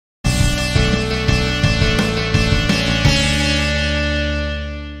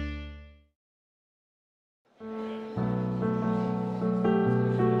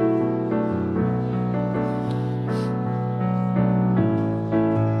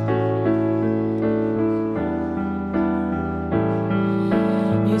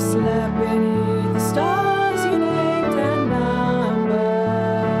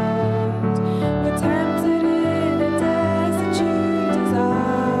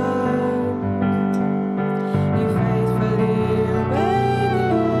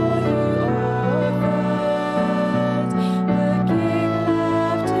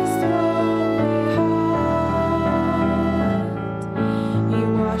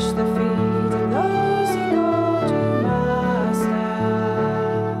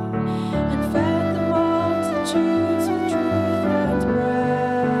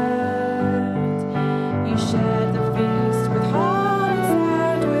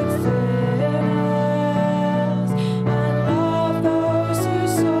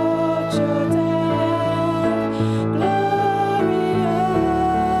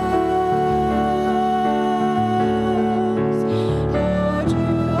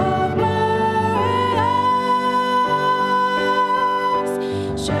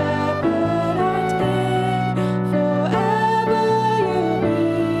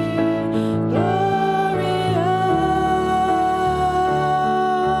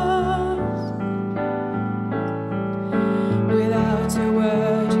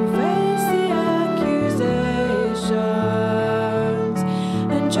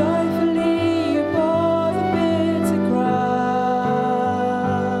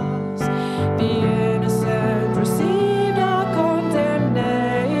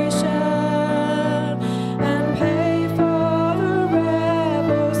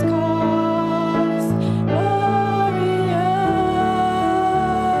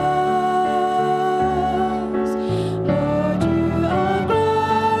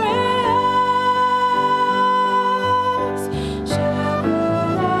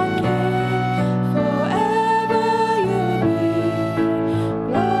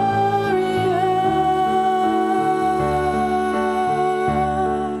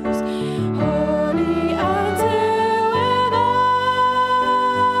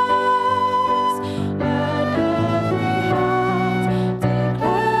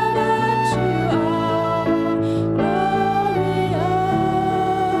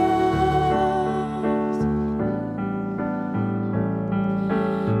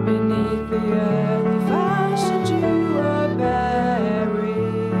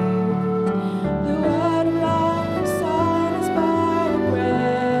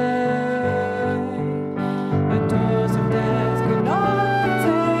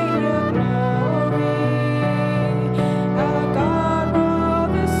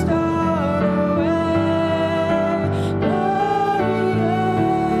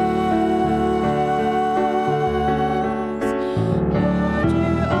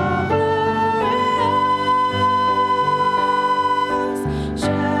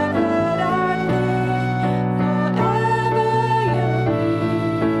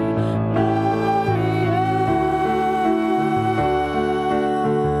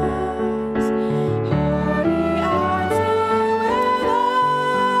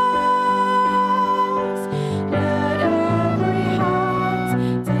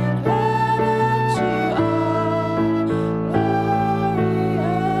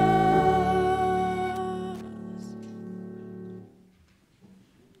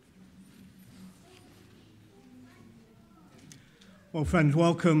Well, friends,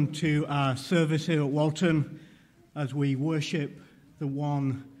 welcome to our service here at Walton as we worship the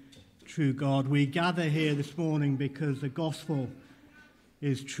one true God. We gather here this morning because the gospel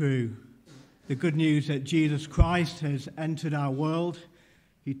is true. The good news that Jesus Christ has entered our world.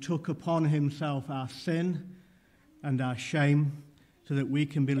 He took upon himself our sin and our shame so that we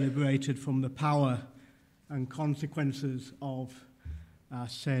can be liberated from the power and consequences of our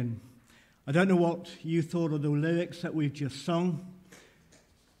sin. I don't know what you thought of the lyrics that we've just sung.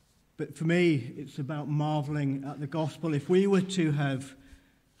 But for me, it's about marveling at the gospel. If we were to have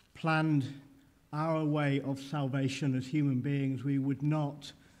planned our way of salvation as human beings, we would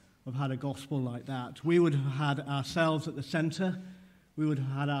not have had a gospel like that. We would have had ourselves at the center. We would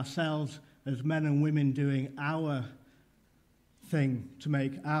have had ourselves as men and women doing our thing to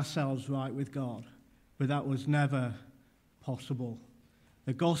make ourselves right with God. But that was never possible.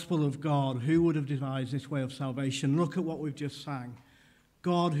 The gospel of God, who would have devised this way of salvation? Look at what we've just sang.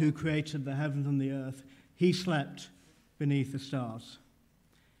 God who created the heavens and the earth, he slept beneath the stars.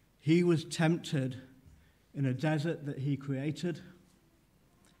 He was tempted in a desert that he created.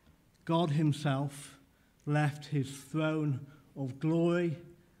 God himself left his throne of glory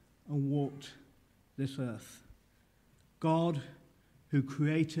and walked this earth. God who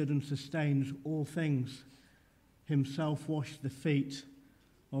created and sustains all things, himself washed the feet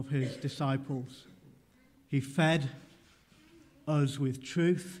of his disciples. He fed us with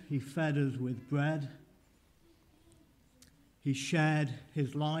truth. He fed us with bread. He shared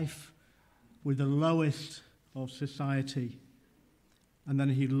his life with the lowest of society. And then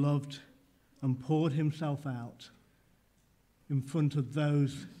he loved and poured himself out in front of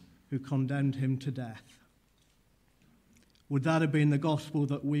those who condemned him to death. Would that have been the gospel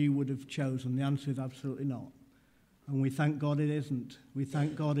that we would have chosen? The answer is absolutely not. And we thank God it isn't. We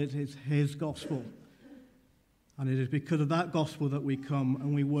thank God it is his gospel. And it is because of that gospel that we come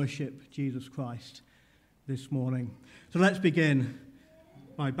and we worship Jesus Christ this morning. So let's begin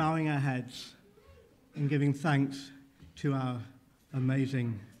by bowing our heads and giving thanks to our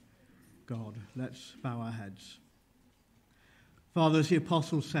amazing God. Let's bow our heads. Father, as the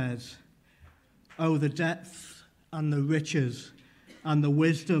apostle says, "Oh, the depth and the riches and the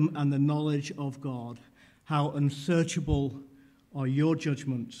wisdom and the knowledge of God. How unsearchable are your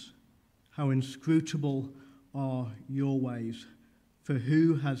judgments, how inscrutable are your ways. For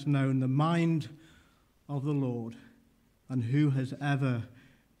who has known the mind of the Lord, and who has ever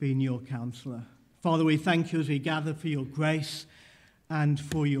been your counselor?" Father, we thank you as we gather for your grace and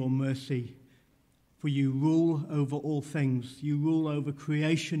for your mercy. For you rule over all things. You rule over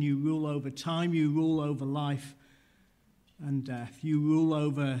creation. You rule over time. You rule over life and death. You rule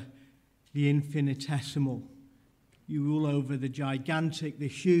over the infinitesimal. You rule over the gigantic, the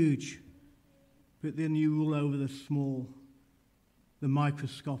huge. But then you rule over the small, the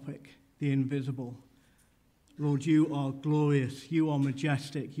microscopic, the invisible. Lord, you are glorious, you are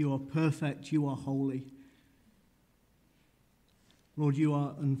majestic, you are perfect, you are holy. Lord, you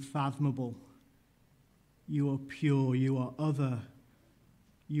are unfathomable, you are pure, you are other,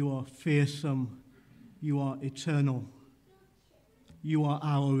 you are fearsome, you are eternal. You are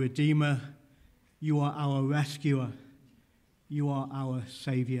our Redeemer, you are our rescuer, you are our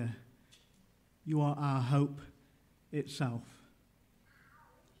Savior. You are our hope itself.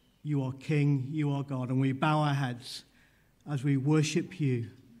 You are King, you are God, and we bow our heads as we worship you.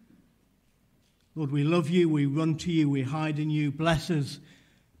 Lord, we love you, we run to you, we hide in you. Bless us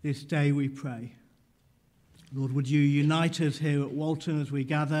this day, we pray. Lord, would you unite us here at Walton as we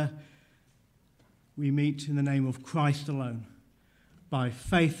gather? We meet in the name of Christ alone, by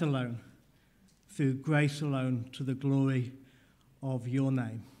faith alone, through grace alone, to the glory of your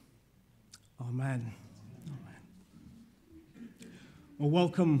name. Amen. Amen. Well,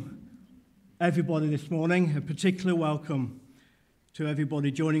 welcome everybody this morning. A particular welcome to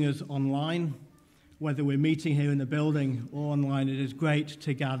everybody joining us online. Whether we're meeting here in the building or online, it is great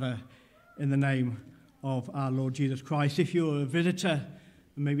to gather in the name of our Lord Jesus Christ. If you're a visitor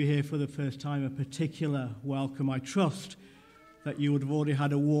and maybe here for the first time, a particular welcome. I trust that you would have already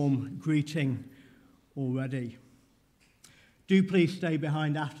had a warm greeting already. Do please stay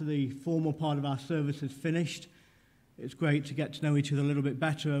behind after the formal part of our service is finished. It's great to get to know each other a little bit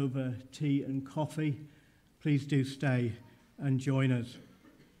better over tea and coffee. Please do stay and join us.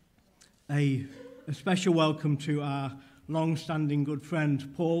 A special welcome to our long-standing good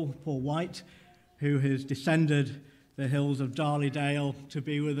friend Paul White, who has descended the hills of Darley-Dale to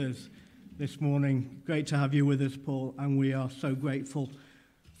be with us this morning. Great to have you with us, Paul, and we are so grateful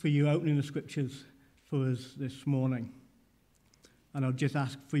for you opening the scriptures for us this morning. And I'll just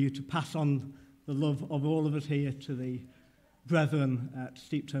ask for you to pass on the love of all of us here to the brethren at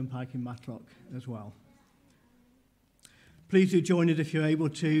Steep Turnpike in Matlock as well. Please do join us if you're able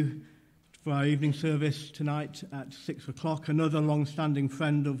to for our evening service tonight at 6 o'clock. Another long-standing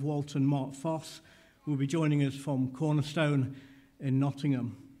friend of Walton, Mark Foss, will be joining us from Cornerstone in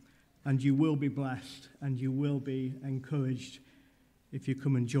Nottingham. And you will be blessed and you will be encouraged if you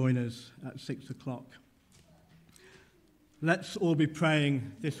come and join us at 6 o'clock. Let's all be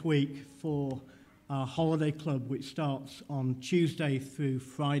praying this week for our holiday club, which starts on Tuesday through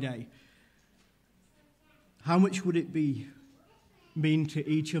Friday. How much would it mean to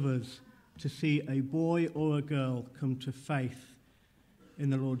each of us to see a boy or a girl come to faith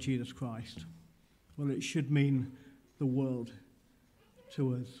in the Lord Jesus Christ? Well, it should mean the world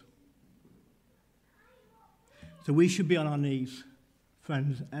to us. So we should be on our knees,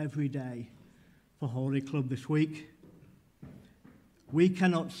 friends, every day for Holiday Club this week. We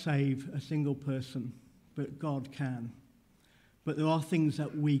cannot save a single person, but God can. But there are things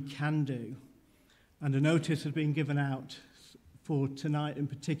that we can do. And a notice has been given out for tonight in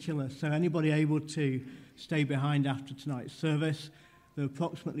particular. So anybody able to stay behind after tonight's service, there are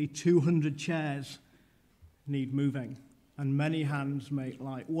approximately 200 chairs need moving. And many hands make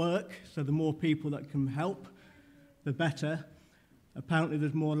light work. So the more people that can help, the better. Apparently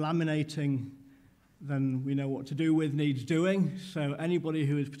there's more laminating than we know what to do with needs doing. So anybody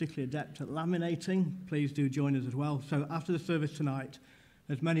who is particularly adept at laminating, please do join us as well. So after the service tonight,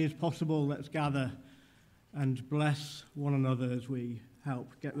 as many as possible, let's gather and bless one another as we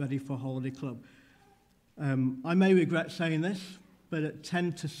help get ready for Holiday Club. I may regret saying this, but at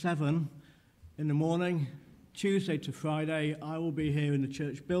 10 to 7 in the morning, Tuesday to Friday, I will be here in the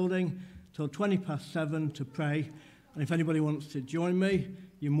church building till 20 past 7 to pray. And if anybody wants to join me,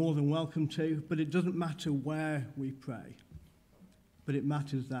 you're more than welcome to, but it doesn't matter where we pray, but it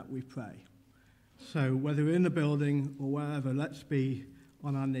matters that we pray. So whether we're in the building or wherever, let's be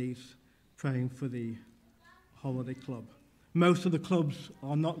on our knees praying for the Holiday Club. Most of the clubs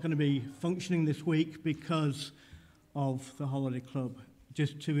are not going to be functioning this week because of the Holiday Club.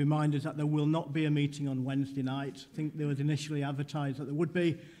 Just to remind us that there will not be a meeting on Wednesday night. I think there was initially advertised that there would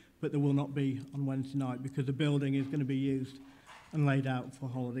be, but there will not be on Wednesday night because the building is going to be used and laid out for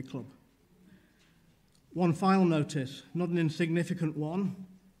Holiday Club. One final notice, not an insignificant one.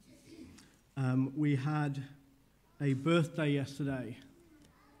 We had a birthday yesterday.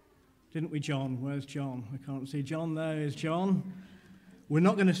 Didn't we, John? Where's John? I can't see John. There is John. We're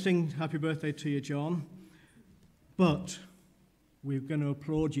not going to sing happy birthday to you, John, but we're going to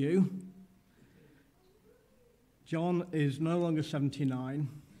applaud you. John is no longer 79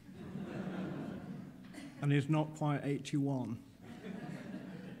 and is not quite 81.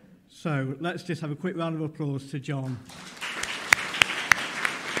 So let's just have a quick round of applause to John.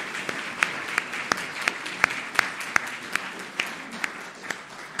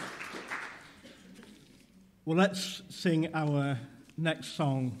 Well, let's sing our next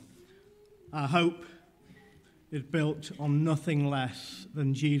song. Our hope is built on nothing less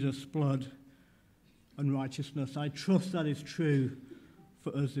than Jesus' blood and righteousness. I trust that is true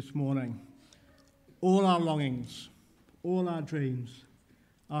for us this morning. All our longings, all our dreams,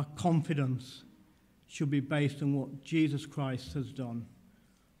 our confidence should be based on what Jesus Christ has done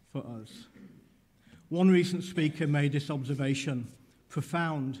for us. One recent speaker made this observation,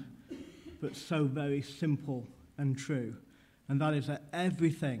 profound, but so very simple and true, and that is that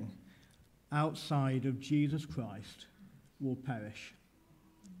everything outside of Jesus Christ will perish.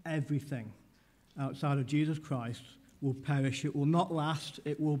 Everything outside of Jesus Christ will perish. It will not last.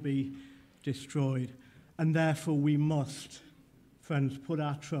 It will be destroyed. And therefore we must, friends, put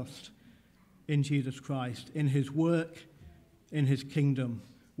our trust in Jesus Christ, in his work, in his kingdom,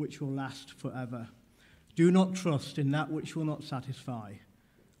 which will last forever. Do not trust in that which will not satisfy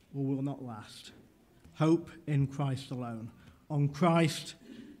or will not last. Hope in Christ alone. On Christ,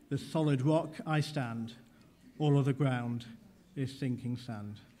 the solid rock, I stand. All other ground is sinking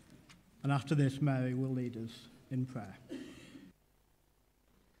sand. And after this, Mary will lead us in prayer.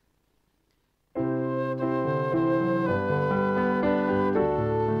 No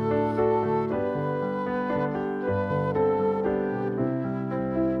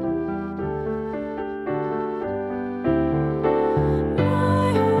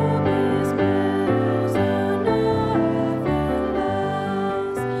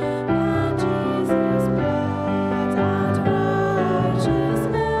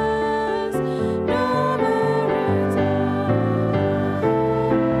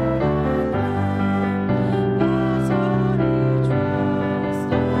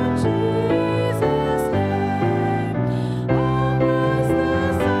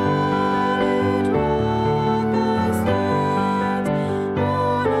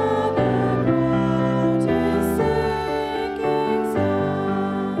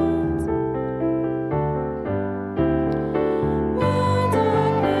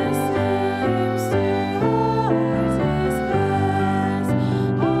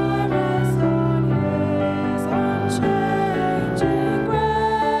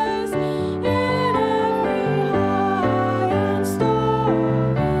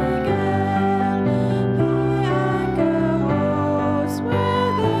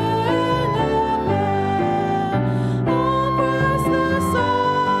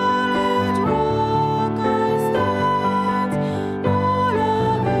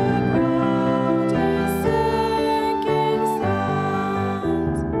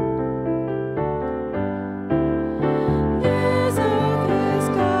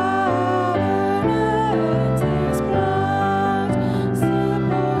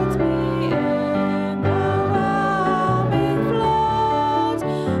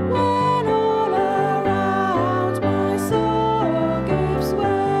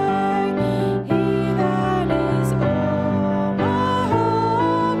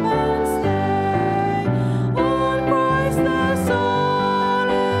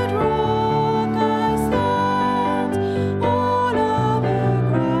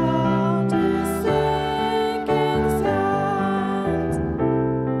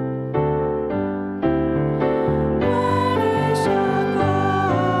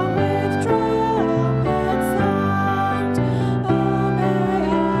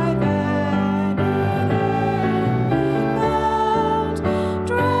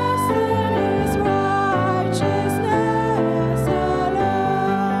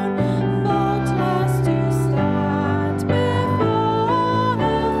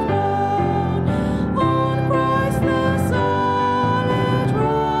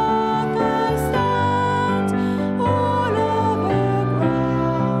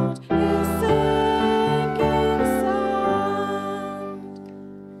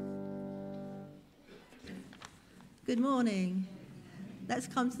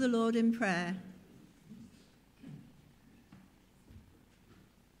Let's come to the Lord in prayer.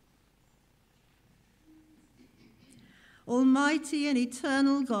 Almighty and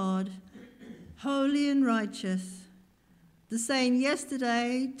eternal God, holy and righteous, the same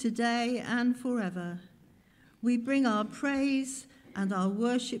yesterday, today, and forever, we bring our praise and our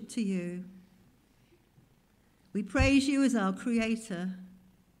worship to you. We praise you as our Creator,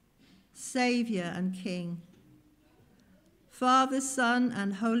 Saviour and King, Father, Son,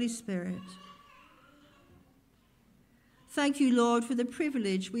 and Holy Spirit. Thank you, Lord, for the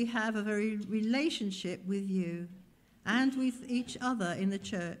privilege we have of a relationship with you and with each other in the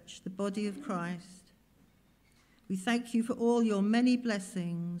church, the body of Christ. We thank you for all your many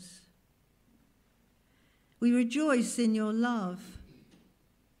blessings. We rejoice in your love,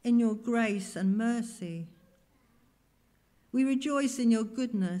 in your grace and mercy. We rejoice in your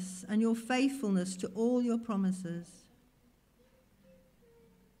goodness and your faithfulness to all your promises.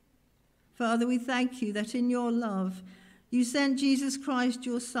 Father, we thank you that in your love you sent Jesus Christ,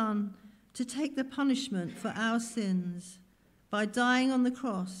 your Son, to take the punishment for our sins by dying on the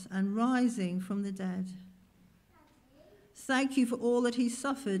cross and rising from the dead. Thank you for all that he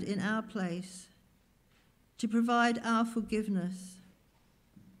suffered in our place to provide our forgiveness.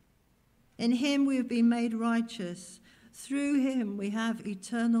 In him we have been made righteous. Through him we have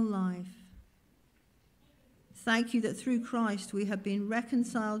eternal life. Thank you that through Christ we have been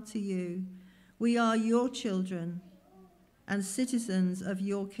reconciled to you. We are your children and citizens of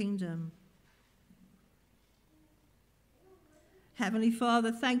your kingdom. Heavenly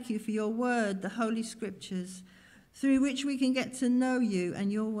Father, thank you for your word, the Holy Scriptures, through which we can get to know you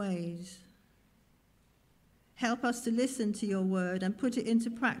and your ways. Help us to listen to your word and put it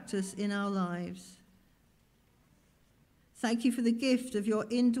into practice in our lives. Thank you for the gift of your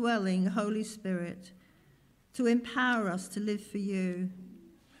indwelling Holy Spirit to empower us to live for you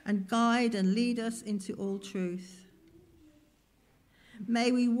and guide and lead us into all truth.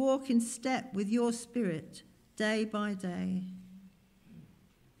 May we walk in step with your Spirit day by day.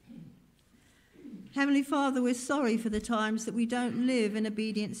 Heavenly Father, we're sorry for the times that we don't live in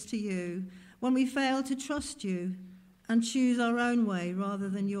obedience to you, when we fail to trust you and choose our own way rather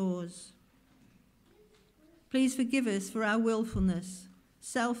than yours. Please forgive us for our willfulness,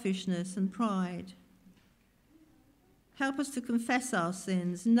 selfishness, and pride. Help us to confess our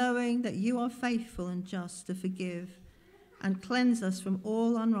sins, knowing that you are faithful and just to forgive and cleanse us from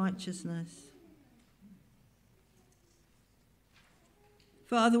all unrighteousness.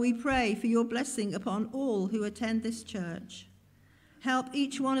 Father, we pray for your blessing upon all who attend this church. Help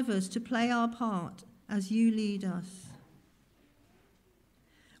each one of us to play our part as you lead us.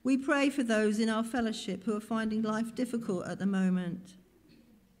 We pray for those in our fellowship who are finding life difficult at the moment,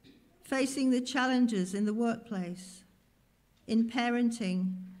 facing the challenges in the workplace, in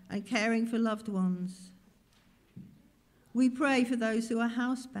parenting and caring for loved ones. We pray for those who are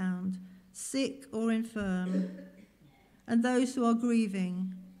housebound, sick or infirm, and those who are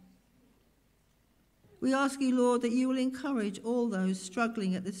grieving. We ask you, Lord, that you will encourage all those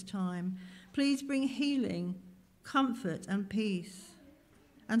struggling at this time. Please bring healing, comfort, and peace,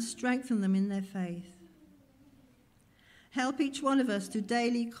 and strengthen them in their faith. Help each one of us to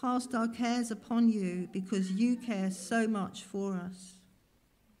daily cast our cares upon you, because you care so much for us.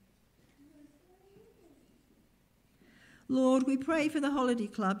 Lord, we pray for the Holiday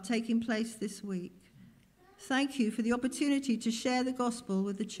Club taking place this week. Thank you for the opportunity to share the gospel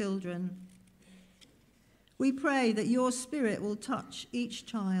with the children. We pray that your Spirit will touch each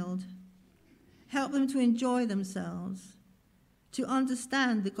child, help them to enjoy themselves, to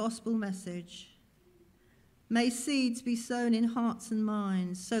understand the gospel message. May seeds be sown in hearts and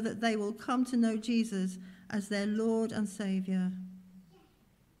minds so that they will come to know Jesus as their Lord and Saviour.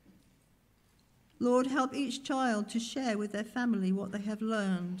 Lord, help each child to share with their family what they have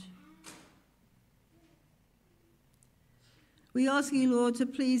learned. We ask you, Lord, to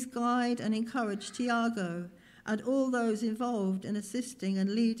please guide and encourage Tiago and all those involved in assisting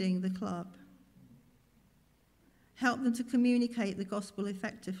and leading the club. Help them to communicate the gospel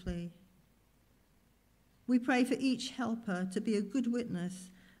effectively. We pray for each helper to be a good witness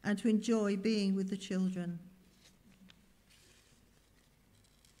and to enjoy being with the children.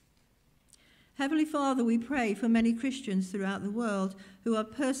 Heavenly Father, we pray for many Christians throughout the world who are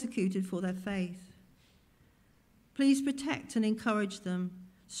persecuted for their faith. Please protect and encourage them,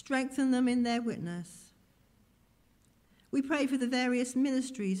 strengthen them in their witness. We pray for the various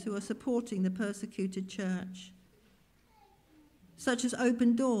ministries who are supporting the persecuted church, such as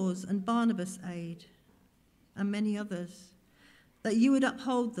Open Doors and Barnabas Aid, and many others, that you would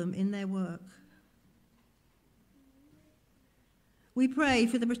uphold them in their work. We pray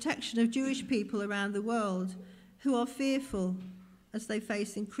for the protection of Jewish people around the world who are fearful as they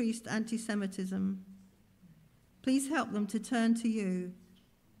face increased anti-Semitism. Please help them to turn to you.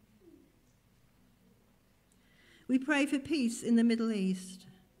 We pray for peace in the Middle East,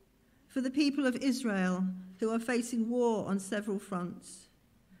 for the people of Israel who are facing war on several fronts,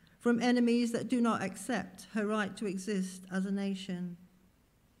 from enemies that do not accept her right to exist as a nation.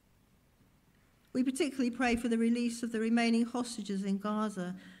 We particularly pray for the release of the remaining hostages in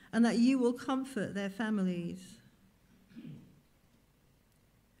Gaza and that you will comfort their families.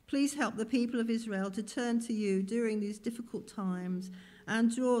 Please help the people of Israel to turn to you during these difficult times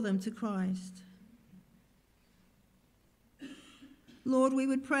and draw them to Christ. Lord, we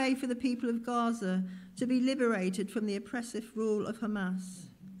would pray for the people of Gaza to be liberated from the oppressive rule of Hamas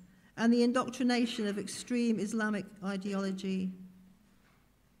and the indoctrination of extreme Islamic ideology.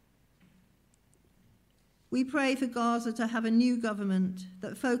 We pray for Gaza to have a new government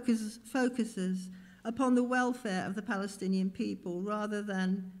that focuses upon the welfare of the Palestinian people rather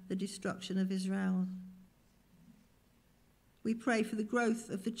than the destruction of Israel. We pray for the growth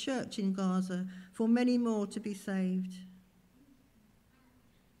of the church in Gaza, for many more to be saved.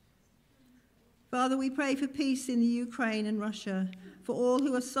 Father, we pray for peace in the Ukraine and Russia, for all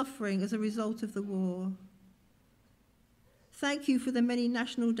who are suffering as a result of the war. Thank you for the many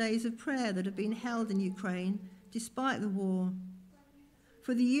national days of prayer that have been held in Ukraine despite the war,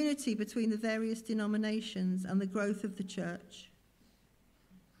 for the unity between the various denominations and the growth of the church.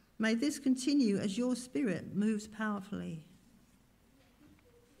 May this continue as your Spirit moves powerfully.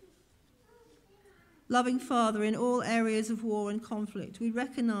 Loving Father, in all areas of war and conflict, we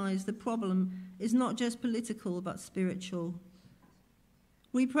recognise the problem is not just political but spiritual.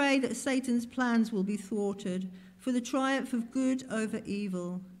 We pray that Satan's plans will be thwarted for the triumph of good over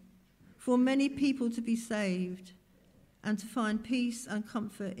evil, for many people to be saved and to find peace and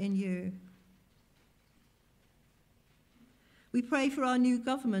comfort in you. We pray for our new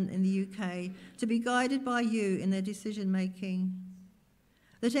government in the UK to be guided by you in their decision-making,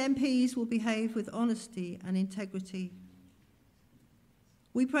 that MPs will behave with honesty and integrity.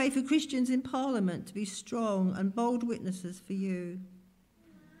 We pray for Christians in Parliament to be strong and bold witnesses for you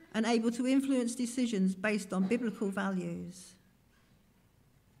and able to influence decisions based on biblical values.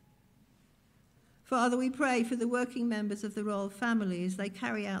 Father, we pray for the working members of the royal family as they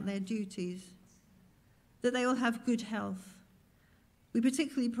carry out their duties, that they will have good health. We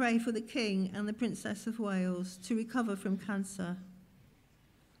particularly pray for the King and the Princess of Wales to recover from cancer.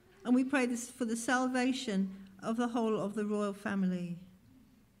 And we pray this for the salvation of the whole of the royal family.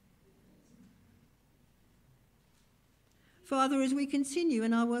 Father, as we continue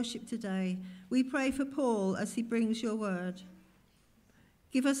in our worship today, we pray for Paul as he brings your word.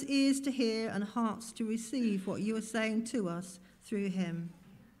 Give us ears to hear and hearts to receive what you are saying to us through him.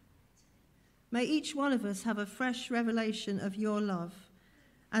 May each one of us have a fresh revelation of your love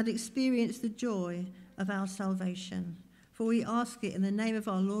and experience the joy of our salvation. For we ask it in the name of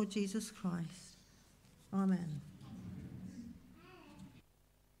our Lord Jesus Christ. Amen.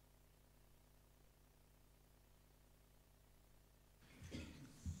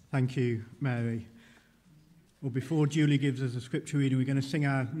 Thank you, Mary. Well, before Julie gives us a scripture reading, we're going to sing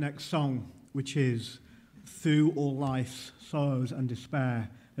our next song, which is Through All Life's Sorrows and Despair.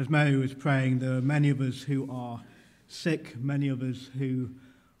 As Mary was praying, there are many of us who are sick, many of us who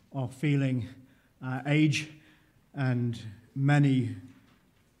are feeling age, and many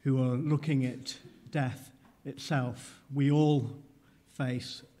who are looking at death itself. We all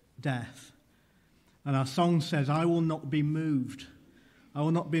face death. And our song says, I will not be moved. I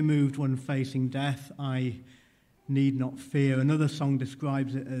will not be moved when facing death. I need not fear. Another song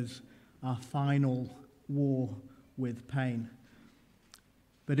describes it as our final war with pain.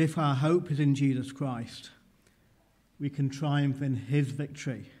 But if our hope is in Jesus Christ, we can triumph in his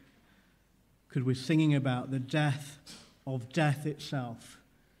victory, because we're singing about the death of death itself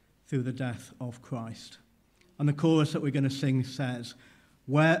through the death of Christ. And the chorus that we're going to sing says,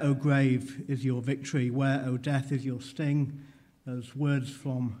 where, O grave, is your victory? Where, O death, is your sting? Those words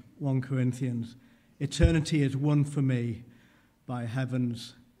from 1 Corinthians. Eternity is won for me by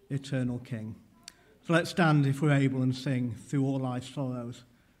heaven's eternal King. So let's stand, if we're able, and sing Through All Life's Sorrows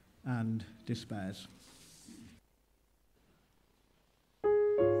and Despairs.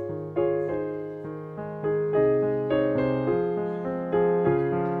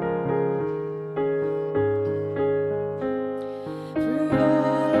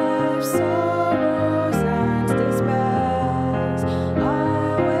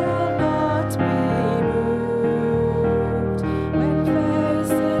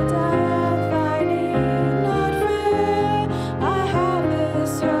 I have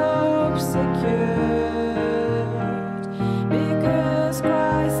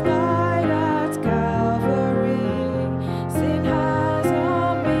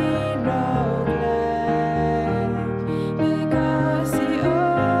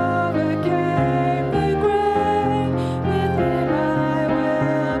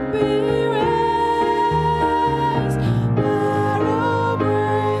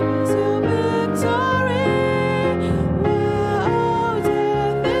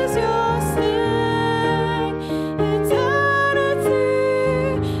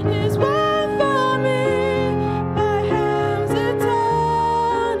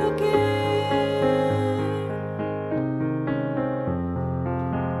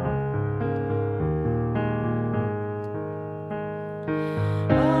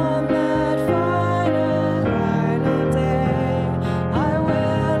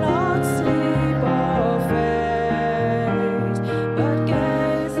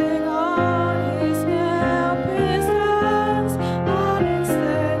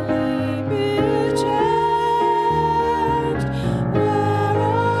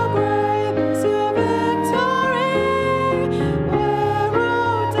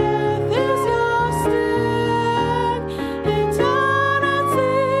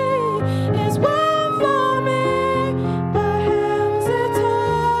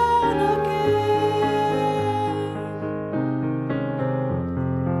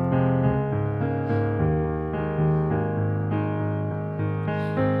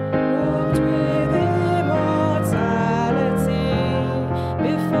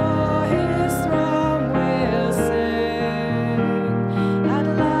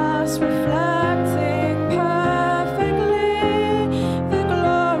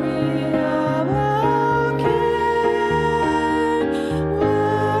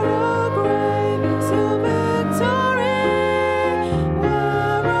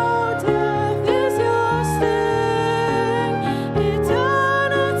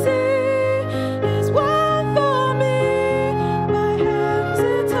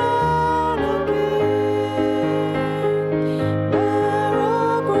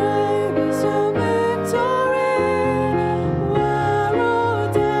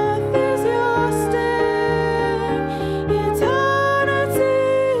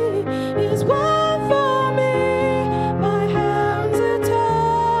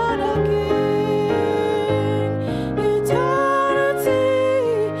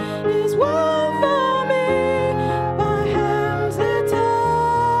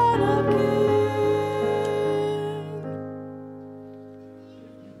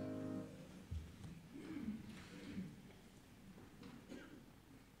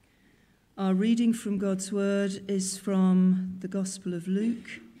Our reading from God's Word is from the Gospel of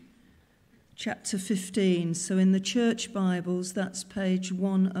Luke, chapter 15. So in the Church Bibles, that's page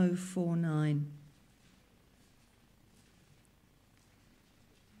 1049.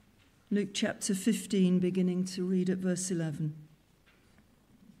 Luke chapter 15, beginning to read at verse 11.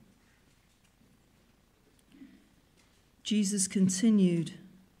 Jesus continued,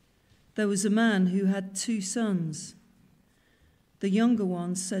 "There was a man who had 2 sons. The younger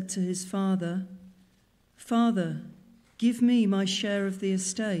one said to his father, 'Father, give me my share of the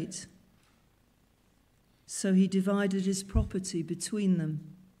estate.' So he divided his property between them.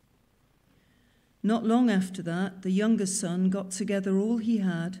 Not long after that, the younger son got together all he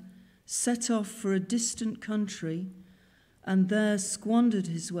had, set off for a distant country, and there squandered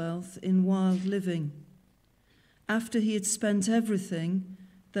his wealth in wild living. After he had spent everything,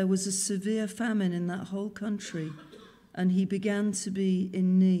 there was a severe famine in that whole country, and he began to be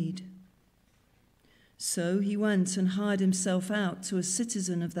in need. So he went and hired himself out to a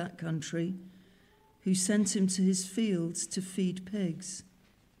citizen of that country, who sent him to his fields to feed pigs.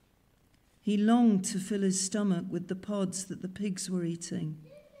 He longed to fill his stomach with the pods that the pigs were eating,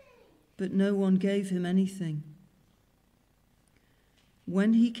 but no one gave him anything.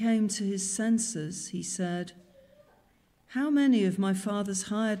 When he came to his senses, he said, 'How many of my father's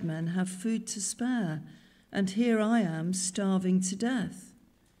hired men have food to spare, and here I am starving to death?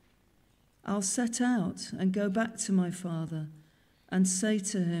 I'll set out and go back to my father and say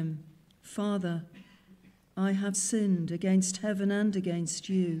to him, Father, I have sinned against heaven and against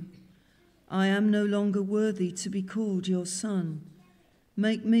you. I am no longer worthy to be called your son.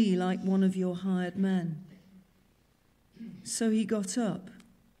 Make me like one of your hired men.' So he got up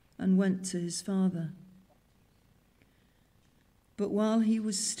and went to his father. But while he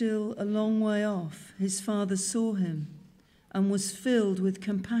was still a long way off, his father saw him and was filled with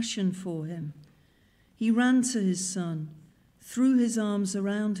compassion for him. He ran to his son, threw his arms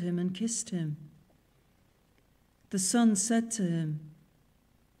around him and kissed him. The son said to him,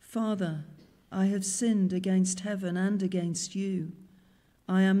 'Father, I have sinned against heaven and against you.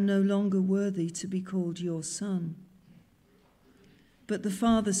 I am no longer worthy to be called your son.' But the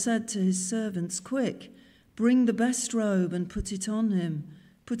father said to his servants, 'Quick, bring the best robe and put it on him.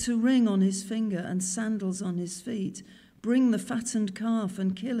 Put a ring on his finger and sandals on his feet. Bring the fattened calf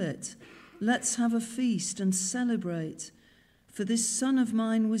and kill it. Let's have a feast and celebrate. For this son of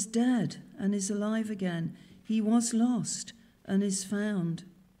mine was dead and is alive again. He was lost and is found.'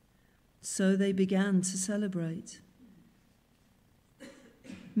 So they began to celebrate.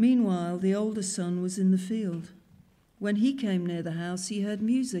 Meanwhile, the older son was in the field. When he came near the house, he heard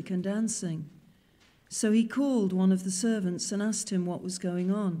music and dancing. So he called one of the servants and asked him what was going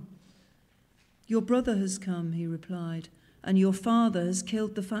on. 'Your brother has come,' he replied, 'and your father has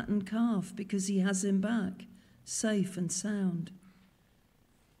killed the fattened calf because he has him back, safe and sound.'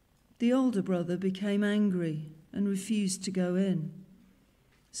 The older brother became angry and refused to go in.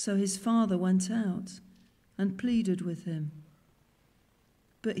 So his father went out and pleaded with him.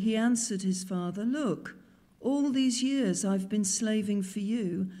 But he answered his father, 'Look, all these years I've been slaving for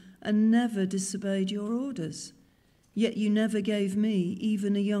you and never disobeyed your orders. Yet you never gave me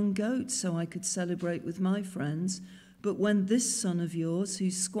even a young goat so I could celebrate with my friends. But when this son of yours,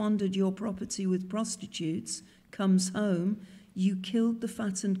 who squandered your property with prostitutes, comes home, you killed the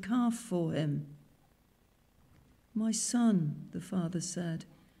fattened calf for him.' 'My son,' the father said,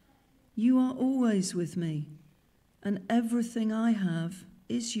 'you are always with me, and everything I have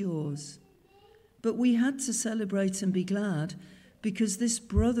is yours. But we had to celebrate and be glad, because this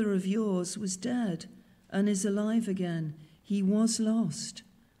brother of yours was dead and is alive again. He was lost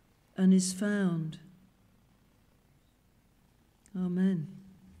and is found. Amen.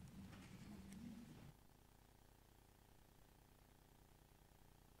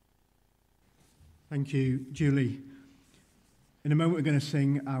 Thank you, Julie. In a moment, we're going to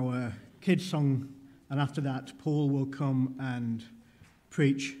sing our kids' song, and after that, Paul will come and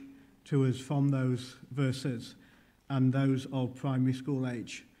preach to us from those verses, and those of primary school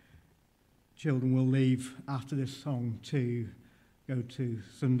age children will leave after this song to go to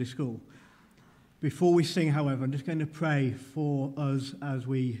Sunday school. Before we sing, however, I'm just going to pray for us as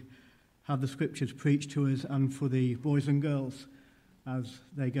we have the scriptures preached to us and for the boys and girls as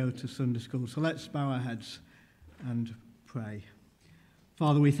they go to Sunday school. So let's bow our heads and pray.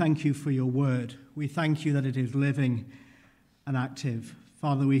 Father, we thank you for your word. We thank you that it is living and active.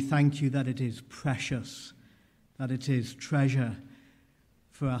 Father, we thank you that it is precious, that it is treasure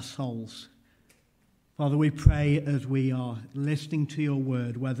for our souls. Father, we pray as we are listening to your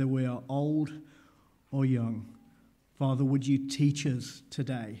word, whether we are old or young, Father, would you teach us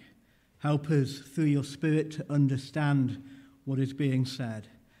today? Help us through your Spirit to understand what is being said.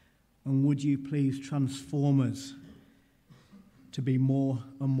 And would you please transform us to be more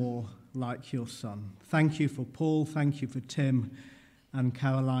and more like your Son. Thank you for Paul, thank you for Tim and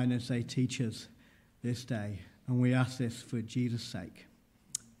Caroline as they teach us this day. And we ask this for Jesus' sake.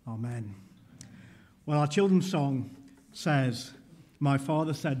 Amen. Well, our children's song says, "My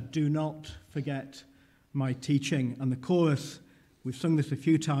father said, do not forget my teaching." And the chorus, we've sung this a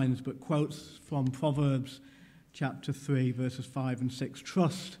few times, but quotes from Proverbs chapter 3, verses 5 and 6.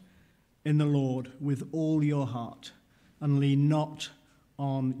 "Trust in the Lord with all your heart, and lean not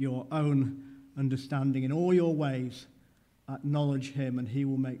on your own understanding. In all your ways acknowledge him, and he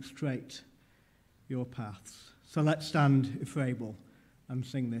will make straight your paths." So let's stand, if we're able, and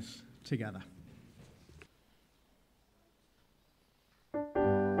sing this together.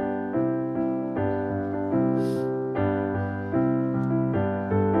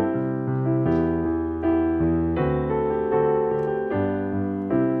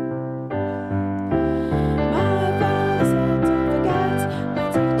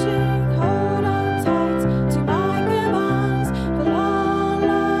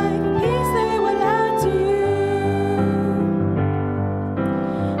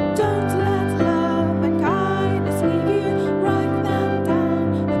 Don't let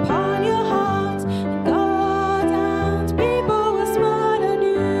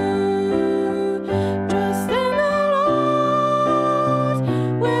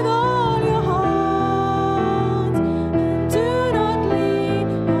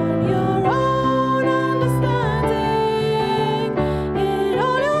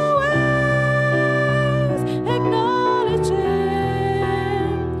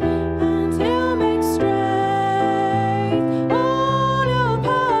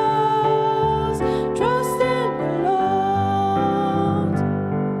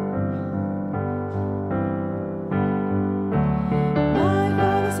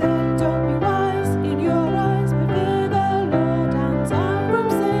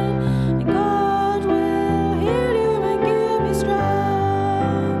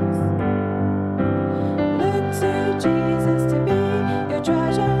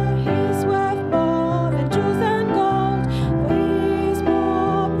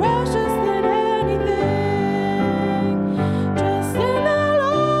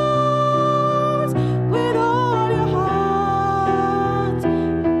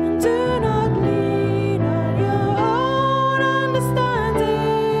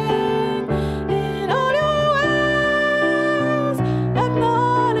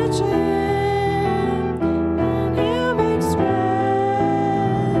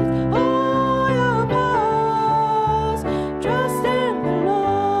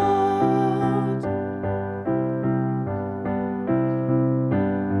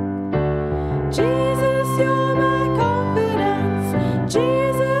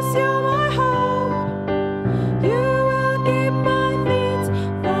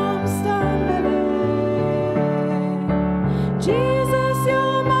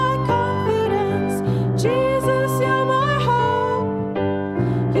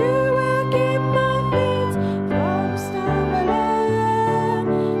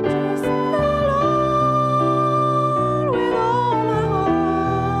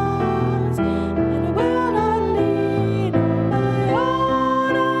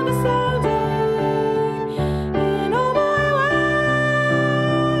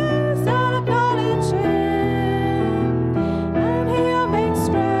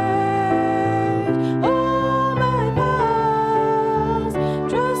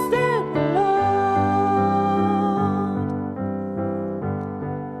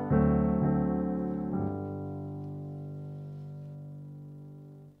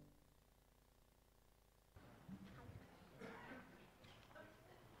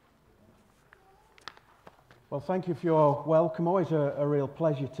Well, thank you for your welcome. Always a real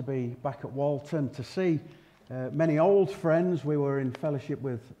pleasure to be back at Walton, to see many old friends. We were in fellowship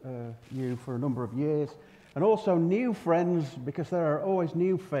with you for a number of years, and also new friends, because there are always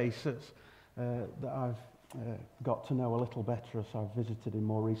new faces that I've got to know a little better as I've visited in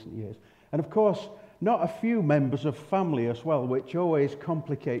more recent years. And of course, not a few members of family as well, which always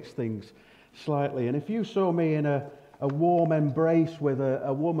complicates things slightly. And if you saw me in a warm embrace with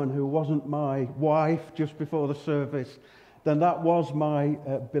a woman who wasn't my wife just before the service, then that was my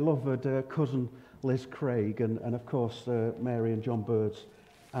beloved cousin Liz Craig, and of course Mary and John Bird's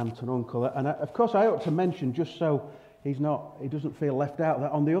aunt and uncle. And of course I ought to mention, just so he doesn't feel left out,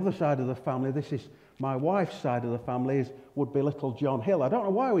 that on the other side of the family, this is my wife's side of the family, would be Little John Hill. I don't know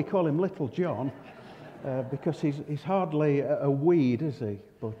why we call him Little John, because he's hardly a weed, is he?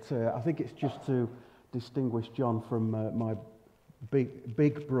 But I think it's just to distinguish John from my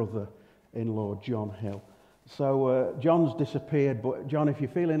big brother-in-law, John Hill. So John's disappeared, but John, if you're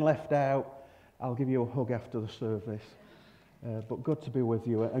feeling left out, I'll give you a hug after the service. But good to be with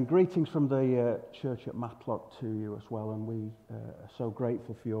you. And greetings from the church at Matlock to you as well, and we are so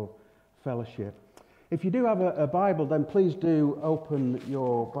grateful for your fellowship. If you do have a Bible, then please do open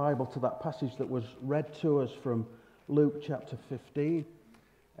your Bible to that passage that was read to us from Luke chapter 15.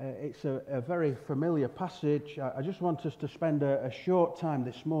 It's a very familiar passage. I just want us to spend a short time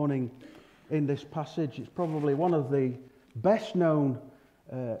this morning in this passage. It's probably one of the best known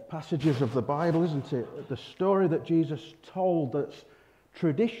passages of the Bible, isn't it? The story that Jesus told that's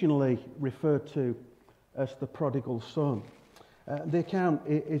traditionally referred to as the prodigal son. The account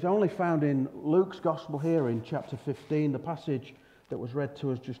is only found in Luke's Gospel here in chapter 15, the passage that was read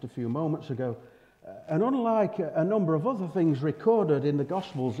to us just a few moments ago. And unlike a number of other things recorded in the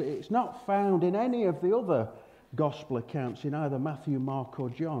Gospels, it's not found in any of the other Gospel accounts in either Matthew, Mark or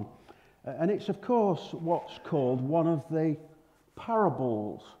John. And it's, of course, what's called one of the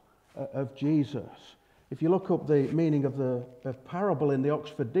parables of Jesus. If you look up the meaning of parable in the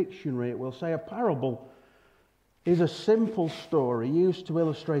Oxford Dictionary, it will say a parable is a simple story used to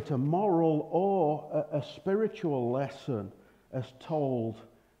illustrate a moral or a spiritual lesson as told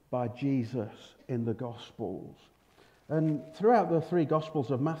by Jesus in the Gospels. And throughout the three Gospels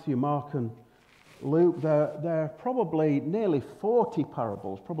of Matthew, Mark and Luke, there are probably nearly 40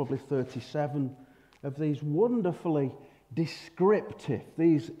 parables, probably 37 of these wonderfully descriptive,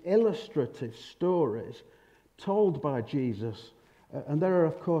 these illustrative stories told by Jesus. And there are,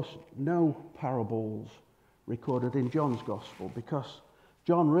 of course, no parables recorded in John's Gospel, because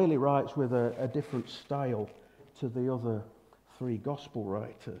John really writes with a different style to the other three Gospel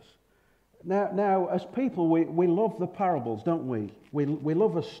writers. Now, as people, we love the parables, don't we? We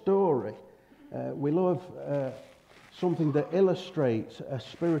love a story. We love something that illustrates a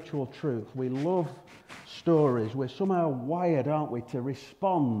spiritual truth. We love stories. We're somehow wired, aren't we, to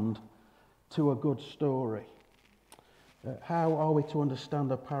respond to a good story. How are we to understand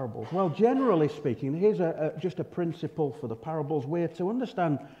the parables? Well, generally speaking, here's just a principle for the parables. We're to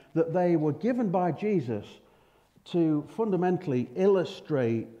understand that they were given by Jesus to fundamentally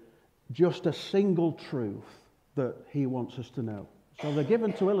illustrate just a single truth that he wants us to know. So they're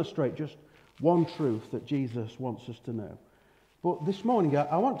given to illustrate just one truth that Jesus wants us to know. But this morning,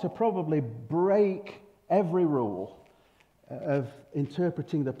 I want to probably break every rule of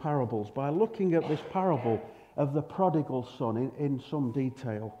interpreting the parables by looking at this parable of the prodigal son in some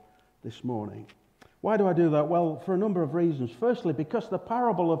detail this morning. Why do I do that? Well, for a number of reasons. Firstly, because the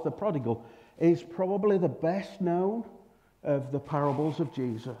parable of the prodigal is probably the best known of the parables of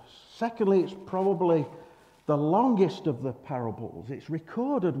Jesus. Secondly, it's probably the longest of the parables. It's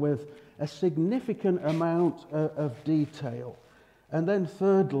recorded with a significant amount of detail. And then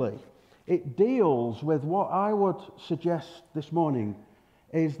thirdly, it deals with what I would suggest this morning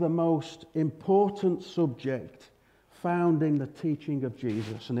is the most important subject found in the teaching of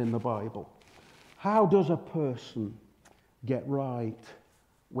Jesus and in the Bible. How does a person get right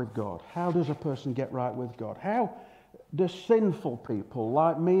with God? How does a person get right with God? How do sinful people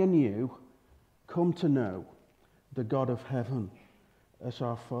like me and you come to know the God of heaven as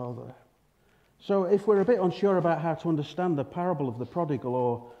our Father? So if we're a bit unsure about how to understand the parable of the prodigal,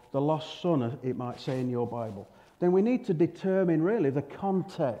 or the lost son, it might say in your Bible, then we need to determine really the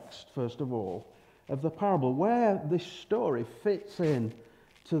context, first of all, of the parable, where this story fits in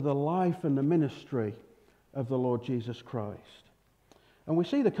to the life and the ministry of the Lord Jesus Christ. And we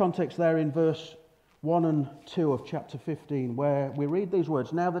see the context there in verse 1 and 2 of chapter 15, where we read these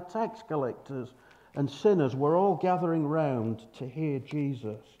words: "Now the tax collectors and sinners were all gathering round to hear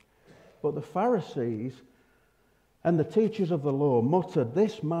Jesus. But the Pharisees and the teachers of the law muttered,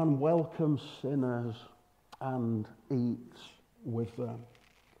 'This man welcomes sinners and eats with them.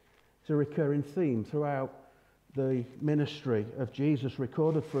 It's a recurring theme throughout the ministry of Jesus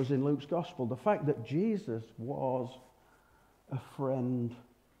recorded for us in Luke's Gospel. The fact that Jesus was a friend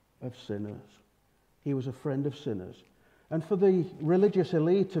of sinners. He was a friend of sinners. And for the religious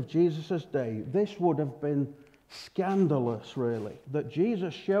elite of Jesus' day, this would have been scandalous, really, that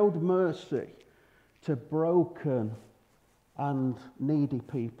Jesus showed mercy to broken and needy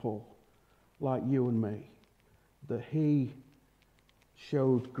people like you and me, that he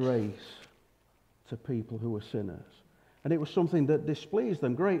showed grace to people who were sinners. And it was something that displeased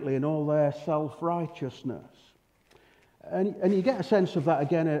them greatly in all their self-righteousness. And you get a sense of that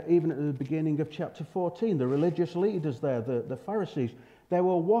again even at the beginning of chapter 14. The religious leaders there, the Pharisees, they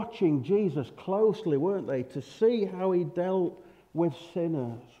were watching Jesus closely, weren't they, to see how he dealt with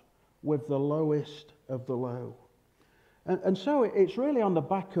sinners, with the lowest of the low. And so it's really on the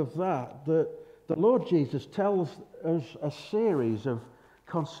back of that that the Lord Jesus tells us a series of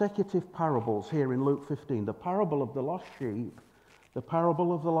consecutive parables here in Luke 15. The parable of the lost sheep, the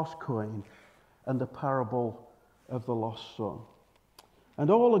parable of the lost coin, and the parable of the lost son. And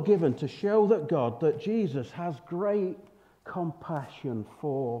all are given to show that Jesus has great compassion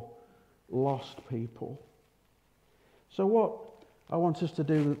for lost people. So what I want us to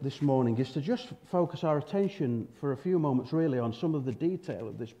do this morning is to just focus our attention for a few moments really on some of the detail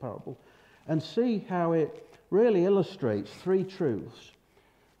of this parable and see how it really illustrates three truths.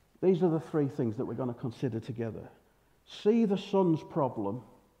 These are the three things that we're going to consider together. See the son's problem.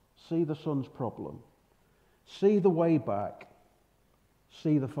 See the son's problem. See the way back.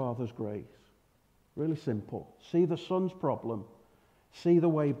 See the Father's grace. Really simple. See the son's problem. See the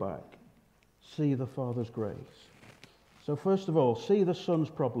way back. See the Father's grace. So first of all, see the son's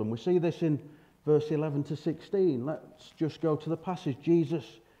problem. We see this in verse 11 to 16. Let's just go to the passage. Jesus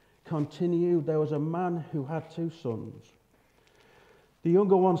continued, there was a man who had 2 sons. The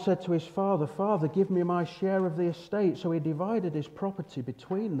younger one said to his father, "Father, give me my share of the estate." So he divided his property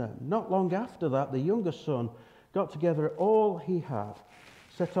between them. Not long after that, the younger son got together all he had,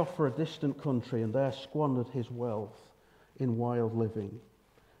 set off for a distant country, and there squandered his wealth in wild living.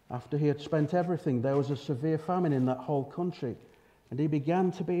 After he had spent everything, there was a severe famine in that whole country, and he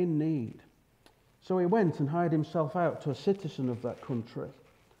began to be in need. So he went and hired himself out to a citizen of that country,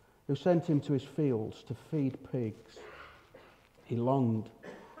 who sent him to his fields to feed pigs. He longed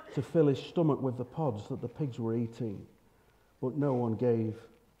to fill his stomach with the pods that the pigs were eating, but no one gave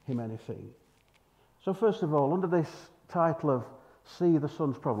him anything. So first of all, under this title of See the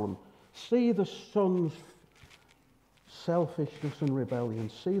Son's Problem, see the son's selfishness and rebellion.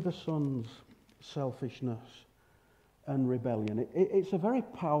 See the son's selfishness and rebellion. It's a very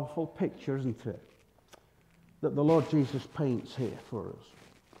powerful picture, isn't it, that the Lord Jesus paints here for us.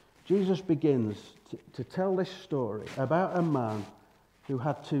 Jesus begins to tell this story about a man who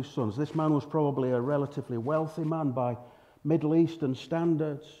had 2 sons. This man was probably a relatively wealthy man by Middle Eastern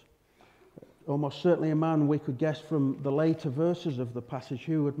standards. Almost certainly a man, we could guess from the later verses of the passage,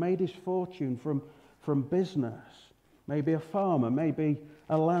 who had made his fortune from business. Maybe a farmer, maybe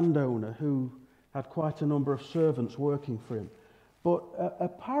a landowner who had quite a number of servants working for him. But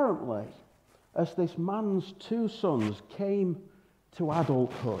apparently, as this man's 2 sons came to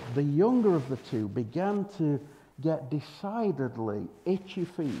adulthood, the younger of the 2 began to get decidedly itchy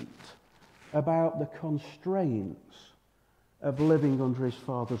feet about the constraints of living under his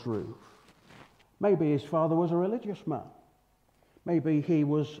father's roof. Maybe his father was a religious man. Maybe he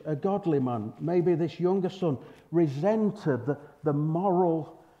was a godly man. Maybe this younger son resented the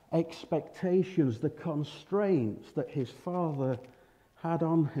moral expectations, the constraints that his father had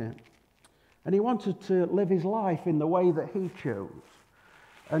on him. And he wanted to live his life in the way that he chose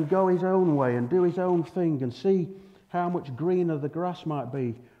and go his own way and do his own thing and see how much greener the grass might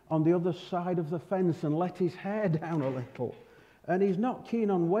be on the other side of the fence and let his hair down a little. And he's not keen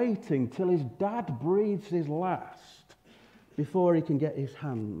on waiting till his dad breathes his last before he can get his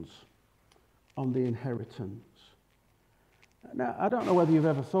hands on the inheritance. Now, I don't know whether you've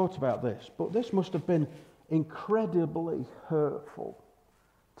ever thought about this, but this must have been incredibly hurtful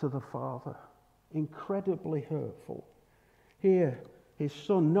to the father. Incredibly hurtful. Here, his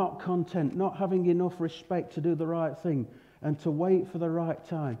son, not content, not having enough respect to do the right thing and to wait for the right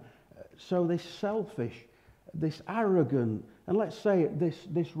time. So this selfish, this arrogant, and let's say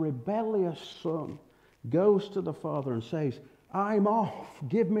this rebellious son goes to the father and says, "I'm off,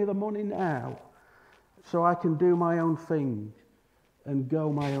 give me the money now so I can do my own thing and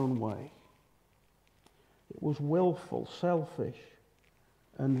go my own way." It was willful, selfish,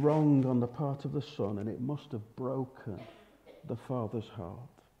 and wrong on the part of the son, and it must have broken the father's heart.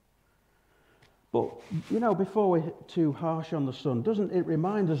 But, before we're too harsh on the Son, doesn't it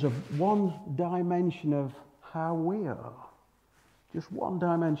remind us of one dimension of how we are? Just one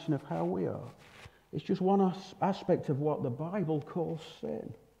dimension of how we are. It's just one aspect of what the Bible calls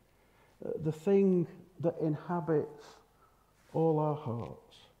sin. The thing that inhabits all our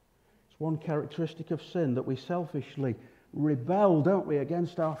hearts. It's one characteristic of sin, that we selfishly rebel, don't we,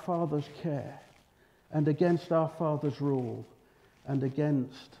 against our Father's care and against our Father's rule and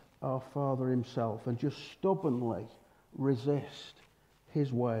against our Father himself, and just stubbornly resist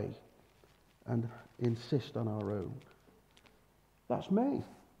his way and insist on our own. That's me.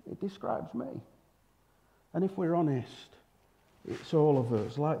 It describes me. And if we're honest, it's all of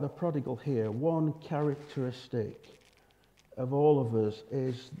us. Like the prodigal here, one characteristic of all of us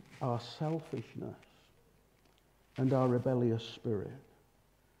is our selfishness and our rebellious spirit.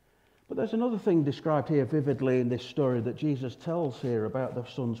 But there's another thing described here vividly in this story that Jesus tells here about the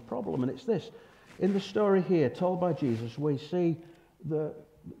son's problem, and it's this. In the story here, told by Jesus, we see that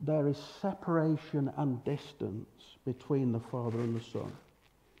there is separation and distance between the Father and the Son.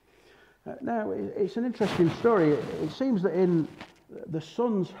 Now, it's an interesting story. It seems that in the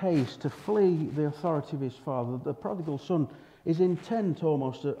son's haste to flee the authority of his father, the prodigal son is intent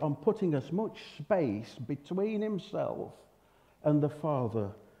almost on putting as much space between himself and the Father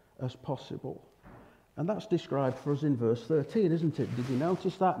as possible. And that's described for us in verse 13, isn't it? Did you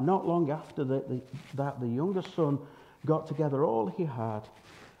notice that? Not long after that, the younger son got together all he had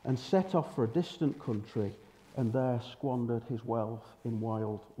and set off for a distant country, and there squandered his wealth in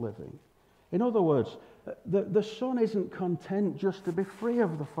wild living. In other words, the son isn't content just to be free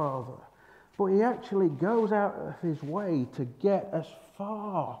of the Father, but he actually goes out of his way to get as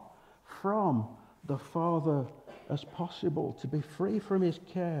far from the Father as possible, to be free from his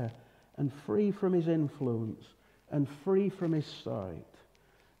care and free from his influence and free from his sight.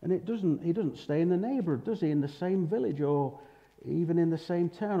 And he doesn't stay in the neighborhood, does he? In the same village, or even in the same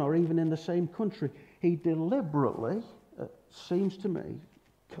town, or even in the same country. He deliberately, seems to me,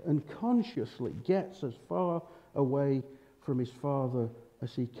 and consciously gets as far away from his Father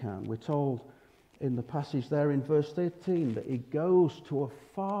as he can. We're told in the passage there in verse 13 that he goes to a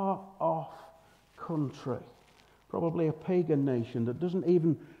far off country, probably a pagan nation that doesn't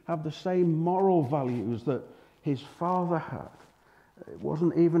even have the same moral values that his father had. It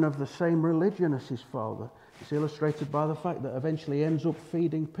wasn't even of the same religion as his father. It's illustrated by the fact that eventually he ends up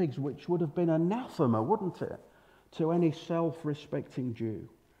feeding pigs, which would have been anathema, wouldn't it, to any self-respecting Jew.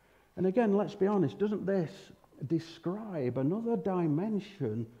 And again, let's be honest, doesn't this describe another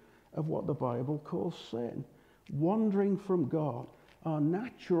dimension of what the Bible calls sin? Wandering from God. Our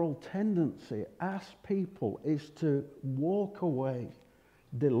natural tendency as people is to walk away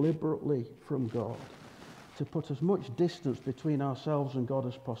deliberately from God, to put as much distance between ourselves and God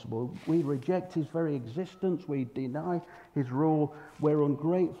as possible. We reject his very existence. We deny his rule. We're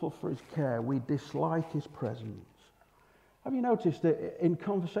ungrateful for his care. We dislike his presence. Have you noticed that in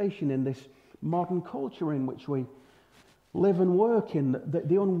conversation in this modern culture in which we live and work in,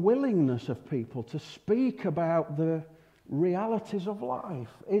 the unwillingness of people to speak about the realities of life?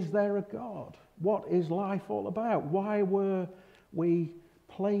 Is there a God? What is life all about? Why were we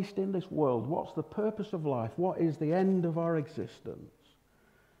placed in this world? What's the purpose of life? What is the end of our existence?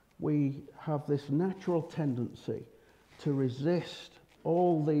 We have this natural tendency to resist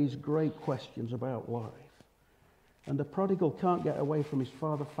all these great questions about life. And the prodigal can't get away from his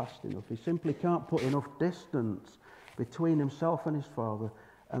father fast enough. He simply can't put enough distance between himself and his father.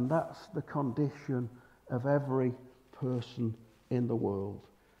 And that's the condition of every person in the world.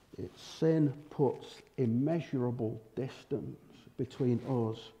 Sin puts immeasurable distance between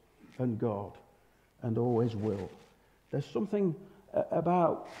us and God, and always will. There's something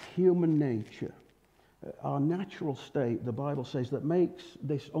about human nature, our natural state, the Bible says, that makes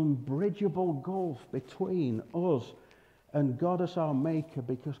this unbridgeable gulf between us and God as our maker,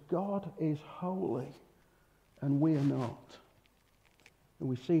 because God is holy and we are not. And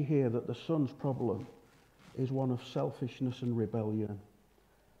we see here that the son's problem is one of selfishness and rebellion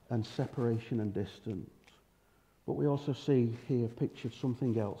and separation and distance. But we also see here pictured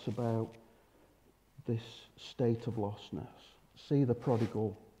something else about this state of lostness. See the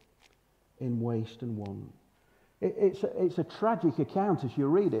prodigal in waste and want. It's a tragic account as you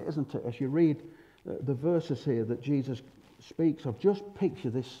read it, isn't it? As you read the verses here that Jesus speaks of, just picture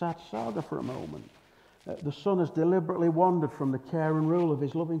this sad saga for a moment. The son has deliberately wandered from the care and rule of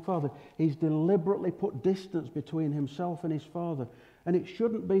his loving father. He's deliberately put distance between himself and his father. And it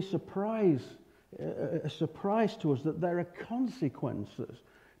shouldn't be a surprise to us that there are consequences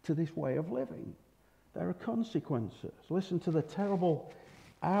to this way of living. There are consequences. Listen to the terrible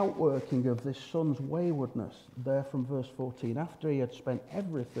outworking of this son's waywardness there from verse 14. After he had spent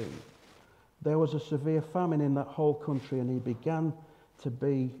everything, there was a severe famine in that whole country, and he began to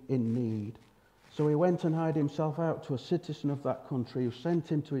be in need. So he went and hired himself out to a citizen of that country, who sent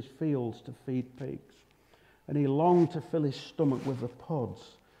him to his fields to feed pigs. And he longed to fill his stomach with the pods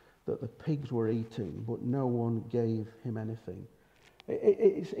that the pigs were eating, but no one gave him anything.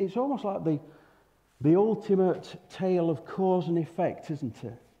 It's almost like the ultimate tale of cause and effect, isn't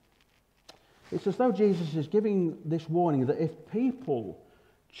it? It's as though Jesus is giving this warning that if people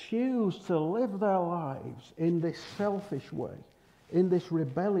choose to live their lives in this selfish way, in this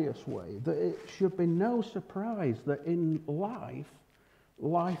rebellious way, that it should be no surprise that in life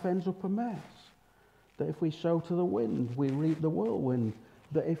ends up a mess. That if we sow to the wind, we reap the whirlwind.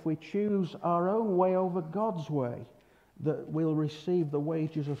 That if we choose our own way over God's way, that we'll receive the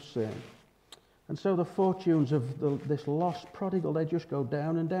wages of sin. And so the fortunes of this lost prodigal, they just go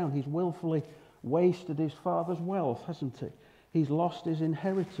down and down. He's willfully wasted his father's wealth, hasn't he? He's lost his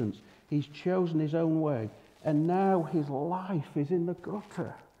inheritance. He's chosen his own way. And now his life is in the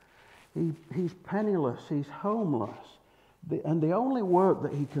gutter. He's penniless. He's homeless. And the only work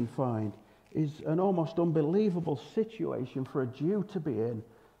that he can find is an almost unbelievable situation for a Jew to be in.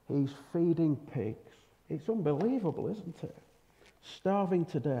 He's feeding pigs. It's unbelievable, isn't it? Starving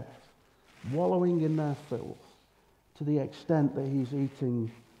to death, wallowing in their filth, to the extent that he's eating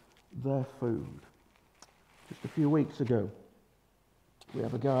their food. Just a few weeks ago, we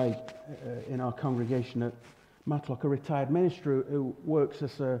have a guy in our congregation at Matlock, a retired minister who works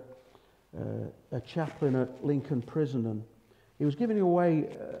as a chaplain at Lincoln Prison, and he was giving away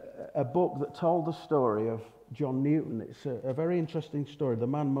a book that told the story of John Newton. It's a very interesting story, the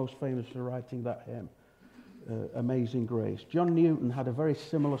man most famous for writing that hymn, Amazing Grace. John Newton had a very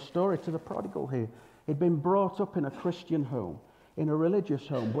similar story to the prodigal here. He'd been brought up in a Christian home, in a religious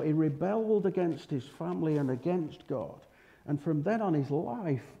home, but he rebelled against his family and against God. And from then on, his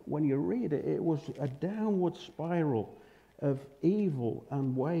life, when you read it, it was a downward spiral of evil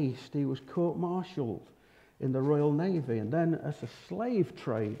and waste. He was court-martialed in the Royal Navy, and then as a slave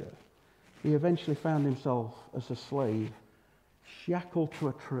trader, he eventually found himself as a slave, shackled to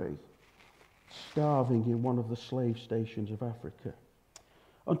a tree, starving in one of the slave stations of Africa.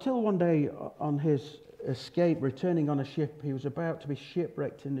 Until one day, on his escape, returning on a ship, he was about to be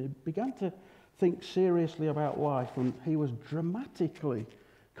shipwrecked, and he began to think seriously about life, and he was dramatically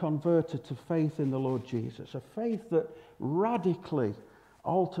converted to faith in the Lord Jesus, a faith that radically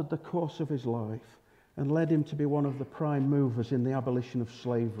altered the course of his life and led him to be one of the prime movers in the abolition of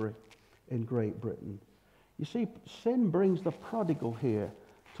slavery in Great Britain. You see, sin brings the prodigal here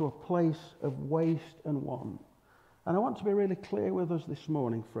to a place of waste and want. And I want to be really clear with us this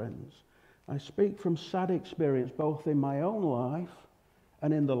morning, friends. I speak from sad experience, both in my own life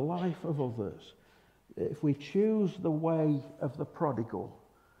and in the life of others. If we choose the way of the prodigal,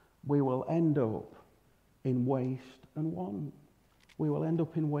 we will end up in waste and want. We will end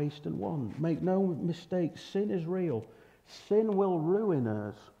up in waste and want. Make no mistake, sin is real. Sin will ruin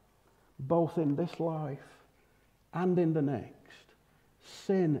us, both in this life and in the next.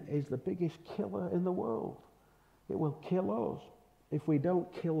 Sin is the biggest killer in the world. It will kill us if we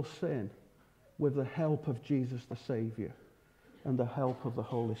don't kill sin with the help of Jesus the Saviour and the help of the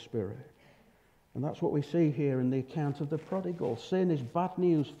Holy Spirit. And that's what we see here in the account of the prodigal. Sin is bad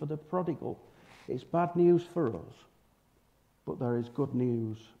news for the prodigal. It's bad news for us. But there is good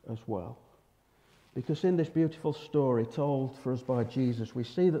news as well. Because in this beautiful story told for us by Jesus, we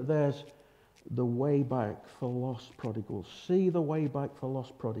see that there's the way back for lost prodigals. See the way back for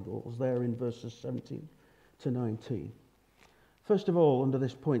lost prodigals there in verses 17 to 19. First of all, under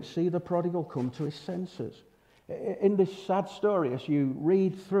this point, see the prodigal come to his senses. In this sad story, as you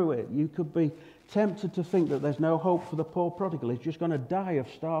read through it, you could be tempted to think that there's no hope for the poor prodigal. He's just going to die of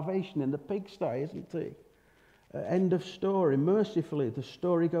starvation in the pigsty, isn't he? End of story. Mercifully, the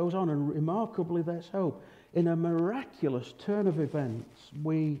story goes on, and remarkably, there's hope. In a miraculous turn of events,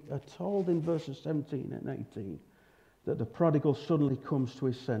 we are told in verses 17 and 18 that the prodigal suddenly comes to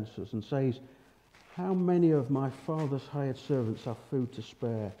his senses and says, "How many of my father's hired servants have food to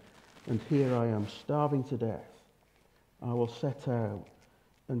spare, and here I am starving to death? I will set out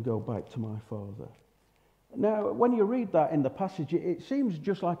and go back to my father." Now, when you read that in the passage, it seems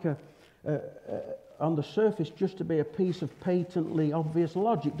just like on the surface, just to be a piece of patently obvious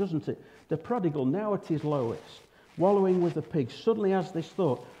logic, doesn't it? The prodigal, now at his lowest, wallowing with the pigs, suddenly has this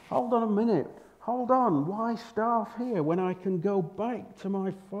thought, hold on a minute, hold on, why starve here when I can go back to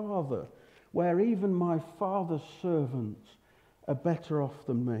my father, where even my father's servants are better off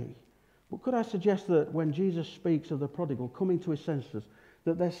than me? But could I suggest that when Jesus speaks of the prodigal coming to his senses,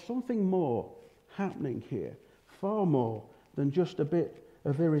 that there's something more happening here, far more than just a bit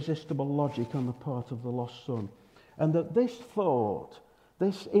of irresistible logic on the part of the lost son. And that this thought,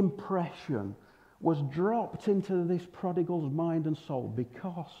 this impression, was dropped into this prodigal's mind and soul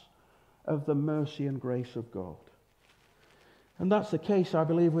because of the mercy and grace of God. And that's the case, I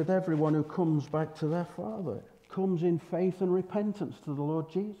believe, with everyone who comes back to their Father, comes in faith and repentance to the Lord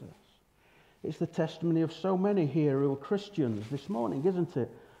Jesus. It's the testimony of so many here who are Christians this morning, isn't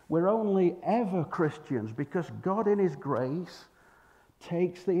it? We're only ever Christians because God in His grace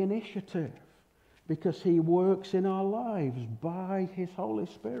takes the initiative, because He works in our lives by His Holy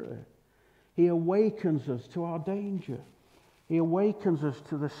Spirit. He awakens us to our danger. He awakens us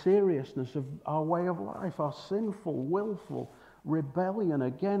to the seriousness of our way of life, our sinful, willful rebellion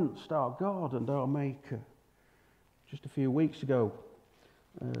against our God and our Maker. Just a few weeks ago,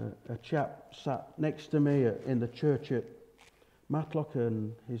 a chap sat next to me in the church at Matlock,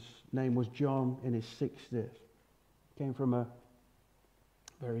 and his name was John, in his 60s. Came from a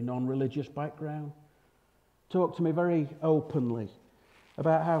very non-religious background. Talked to me very openly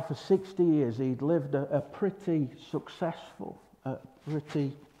about how for 60 years he'd lived a pretty successful,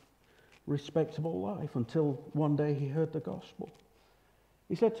 pretty respectable life until one day he heard the gospel.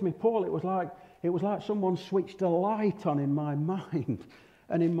 He said to me, Paul, it was like someone switched a light on in my mind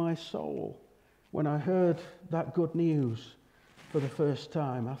and in my soul when I heard that good news for the first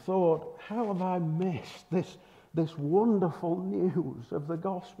time. I thought, how have I missed this wonderful news of the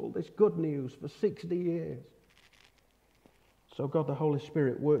gospel, this good news for 60 years? So God the Holy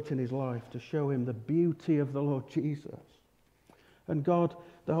Spirit worked in his life to show him the beauty of the Lord Jesus. And God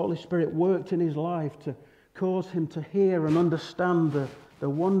the Holy Spirit worked in his life to cause him to hear and understand the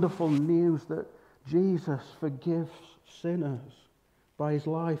wonderful news that Jesus forgives sinners by his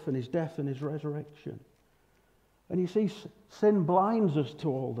life and his death and his resurrection. And you see, sin blinds us to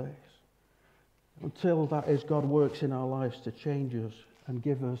all this until, that is, God works in our lives to change us and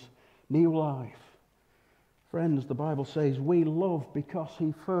give us new life. Friends, the Bible says we love because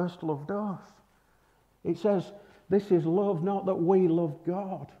he first loved us. It says this is love, not that we love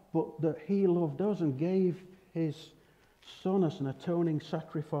God, but that he loved us and gave his Son as an atoning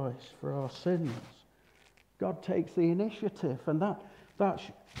sacrifice for our sins. God takes the initiative, and that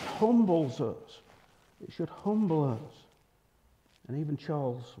humbles us. It should humble us. And even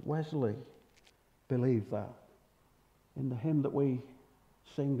Charles Wesley believed that in the hymn that we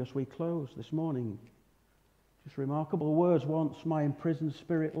sing as we close this morning. Just remarkable words. Once my imprisoned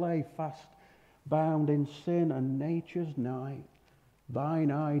spirit lay fast bound in sin and nature's night.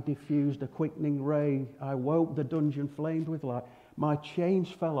 Thine eye diffused a quickening ray. I woke, the dungeon flamed with light. My chains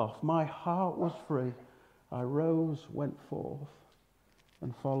fell off, my heart was free. I rose, went forth,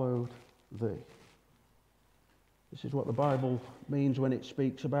 and followed thee. This is what the Bible means when it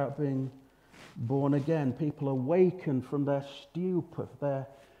speaks about being born again. People awakened from their stupor,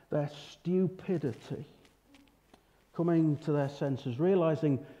 their stupidity, coming to their senses,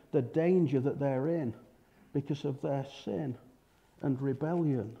 realizing the danger that they're in because of their sin and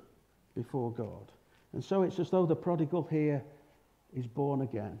rebellion before God. And so it's as though the prodigal here is born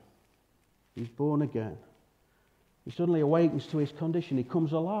again. He's born again. He suddenly awakens to his condition. He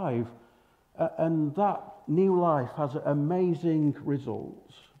comes alive. And that new life has amazing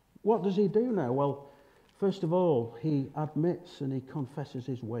results. What does he do now? Well, first of all, he admits and he confesses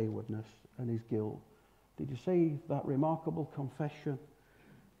his waywardness and his guilt. Did you see that remarkable confession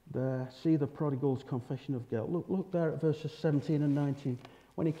there? See the prodigal's confession of guilt. Look there at verses 17 and 19.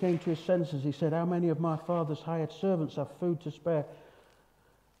 When he came to his senses, he said, how many of my father's hired servants have food to spare?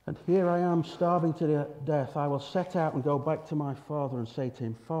 And here I am starving to death. I will set out and go back to my father and say to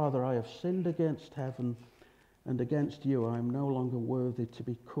him, Father, I have sinned against heaven and against you. I am no longer worthy to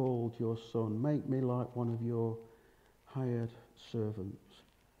be called your son. Make me like one of your hired servants.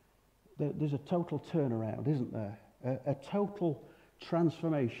 There's a total turnaround, isn't there? A total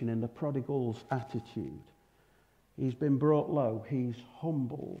transformation in the prodigal's attitude. He's been brought low. He's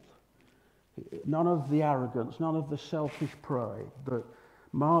humbled. None of the arrogance, none of the selfish pride that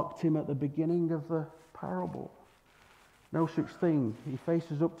marked him at the beginning of the parable. No such thing. He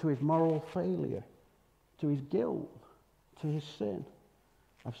faces up to his moral failure, to his guilt, to his sin.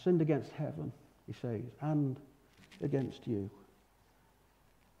 I've sinned against heaven, he says, and against you.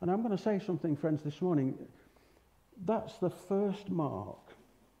 And I'm going to say something, friends, this morning. That's the first mark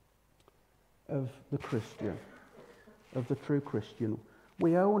of the Christian, of the true Christian.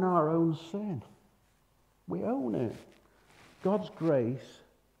 We own our own sin. We own it. God's grace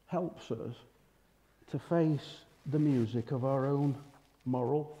helps us to face the music of our own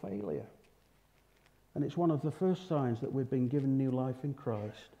moral failure. And it's one of the first signs that we've been given new life in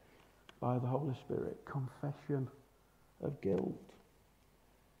Christ by the Holy Spirit, confession of guilt.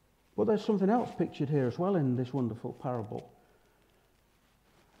 But there's something else pictured here as well in this wonderful parable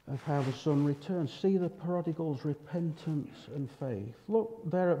of how the son returns. See the prodigal's repentance and faith. Look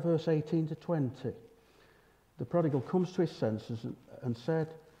there at verse 18 to 20. The prodigal comes to his senses and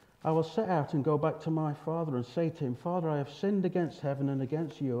said, I will set out and go back to my father and say to him, Father, I have sinned against heaven and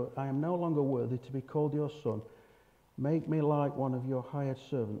against you. I am no longer worthy to be called your son. Make me like one of your hired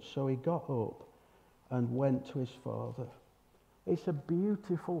servants. So he got up and went to his father. It's a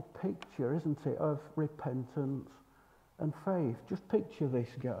beautiful picture, isn't it, of repentance and faith. Just picture this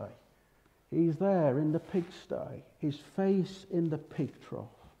guy. He's there in the pigsty, his face in the pig trough.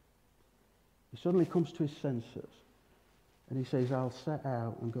 He suddenly comes to his senses and he says, I'll set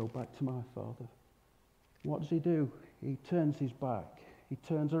out and go back to my father. What does he do? He turns his back. He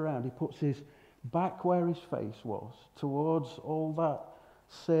turns around. He puts his back where his face was, towards all that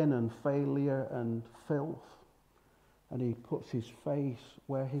sin and failure and filth. And he puts his face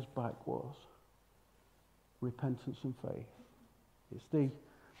where his back was. Repentance and faith. It's the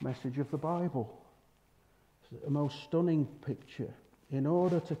message of the Bible. It's a most stunning picture. In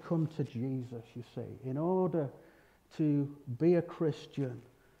order to come to Jesus, you see, in order to be a Christian,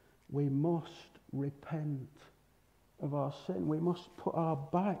 we must repent of our sin. We must put our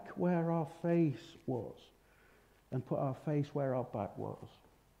back where our face was and put our face where our back was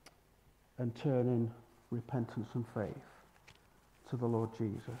and turn in repentance and faith to the Lord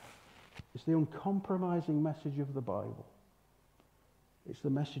Jesus. It's the uncompromising message of the Bible. It's the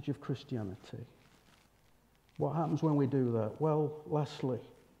message of Christianity. What happens when we do that? Well, lastly,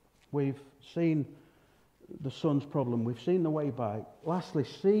 we've seen the son's problem. We've seen the way back. Lastly,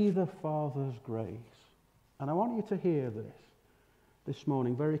 see the Father's grace. And I want you to hear this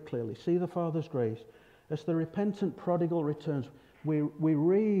morning very clearly. See the Father's grace. As the repentant prodigal returns, we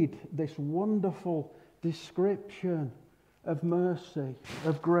read this wonderful description of mercy,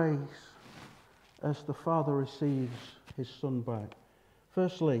 of grace, as the Father receives his son back.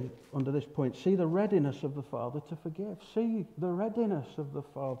 Firstly, under this point, see the readiness of the Father to forgive. See the readiness of the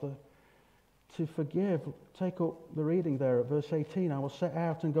Father to forgive. Take up the reading there at verse 18. I will set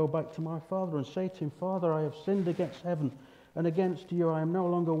out and go back to my father and say to him, Father, I have sinned against heaven and against you. I am no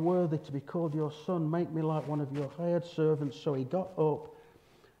longer worthy to be called your son. Make me like one of your hired servants. So he got up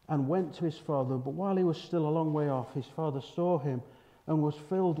and went to his father. But while he was still a long way off, his father saw him and was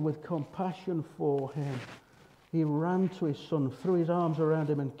filled with compassion for him. He ran to his son, threw his arms around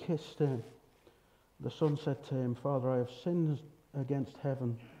him and kissed him. The son said to him, Father, I have sinned against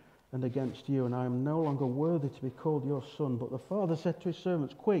heaven and against you, and I am no longer worthy to be called your son. But the father said to his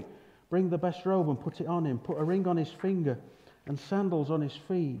servants, quick, bring the best robe and put it on him. Put a ring on his finger and sandals on his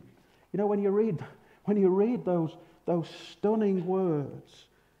feet. You know, when you read those stunning words,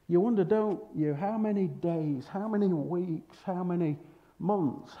 you wonder, don't you, how many days, how many weeks, how many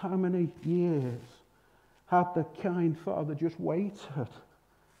months, how many years had the kind father just waited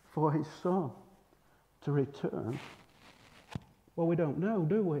for his son to return? Well, we don't know,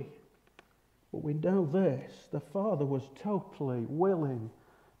 do we? But we know this. The father was totally willing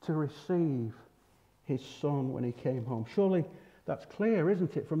to receive his son when he came home. Surely that's clear,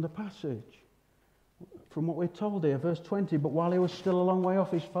 isn't it, from the passage? From what we're told here, verse 20, but while he was still a long way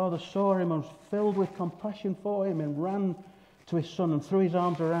off, his father saw him and was filled with compassion for him and ran to his son and threw his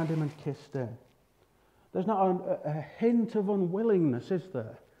arms around him and kissed him. There's not a hint of unwillingness, is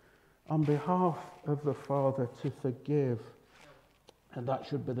there, on behalf of the Father to forgive. And that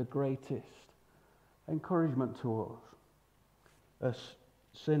should be the greatest encouragement to us as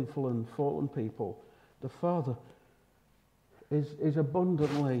sinful and fallen people. The Father is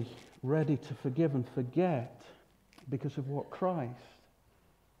abundantly ready to forgive and forget because of what Christ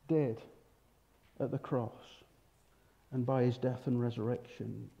did at the cross and by his death and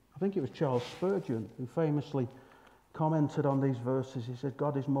resurrection. I think it was Charles Spurgeon who famously commented on these verses. He said,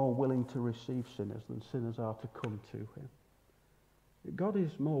 God is more willing to receive sinners than sinners are to come to him. God is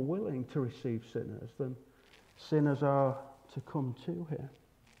more willing to receive sinners than sinners are to come to him.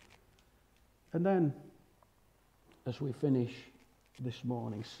 And then, as we finish this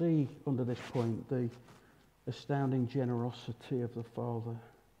morning, see under this point the astounding generosity of the Father.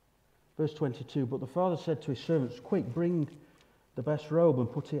 Verse 22, but the Father said to his servants, quick, bring the best robe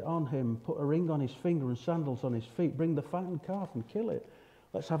and put it on him. Put a ring on his finger and sandals on his feet. Bring the fattened calf and kill it.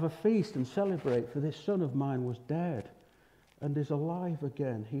 Let's have a feast and celebrate, for this son of mine was dead and is alive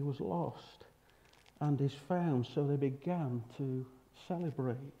again. He was lost and is found. So they began to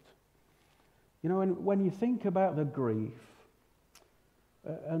celebrate. You know, when you think about the grief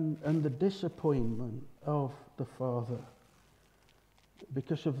and the disappointment of the father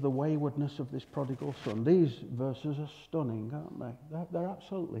because of the waywardness of this prodigal son. These verses are stunning, aren't they? They're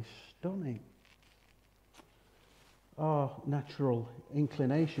absolutely stunning. Our natural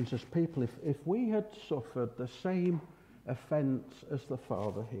inclinations as people, if we had suffered the same offence as the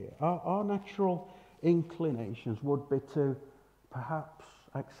father here, our natural inclinations would be to perhaps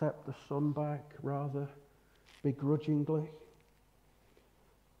accept the son back rather begrudgingly,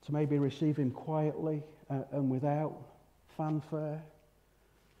 to maybe receive him quietly and without fanfare.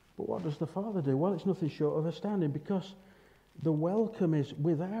 But what does the father do? Well, it's nothing short of astounding, because the welcome is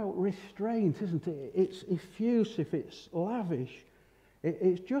without restraint, isn't it? It's effusive, it's lavish.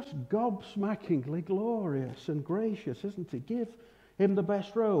 It's just gobsmackingly glorious and gracious, isn't it? Give him the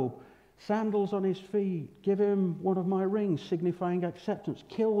best robe, sandals on his feet, give him one of my rings signifying acceptance,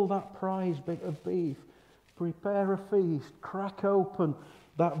 kill that prize bit of beef, prepare a feast, crack open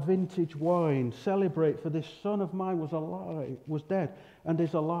that vintage wine, celebrate, for this son of mine was dead and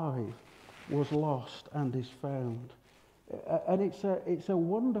is alive, was lost and is found. And it's a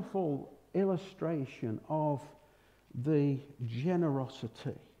wonderful illustration of the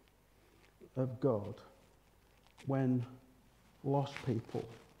generosity of God when lost people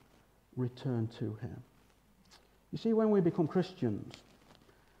return to him. You see, when we become Christians,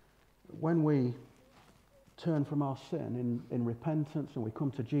 when we turn from our sin in repentance and we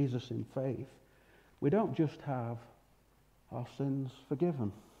come to Jesus in faith, we don't just have our sins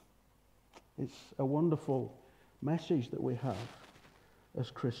forgiven. It's a wonderful message that we have as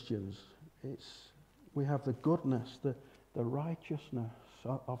Christians. We have the goodness, the righteousness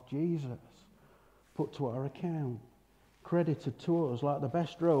of Jesus put to our account, credited to us like the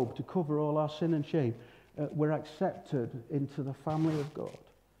best robe to cover all our sin and shame. We're accepted into the family of God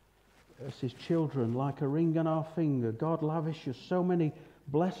as his children, like a ring on our finger. God lavishes so many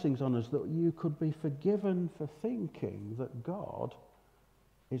blessings on us that you could be forgiven for thinking that God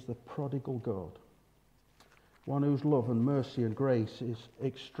is the prodigal God, one whose love and mercy and grace is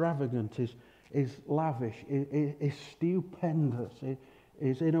extravagant, is lavish, is stupendous,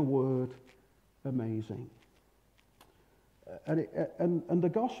 is, in a word, amazing. And the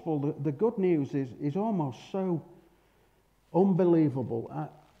gospel, the good news is almost so unbelievable.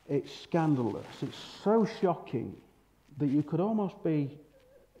 It's scandalous. It's so shocking that you could almost be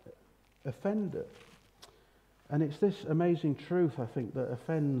offended. And it's this amazing truth, I think, that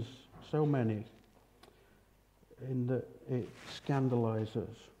offends so many, in that it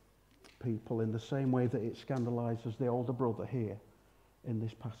scandalizes people in the same way that it scandalizes the older brother here in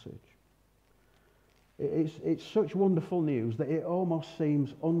this passage. It's such wonderful news that it almost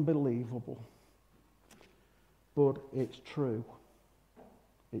seems unbelievable. But it's true.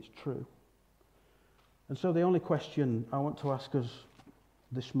 It's true. And so the only question I want to ask us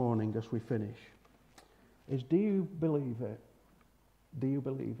this morning as we finish is, do you believe it? Do you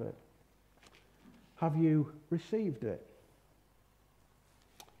believe it? Have you received it?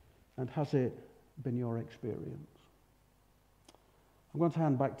 And has it been your experience? I'm going to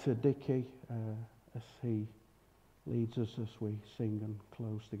hand back to Dickie as he leads us as we sing and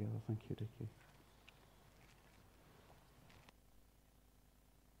close together. Thank you, Dickie.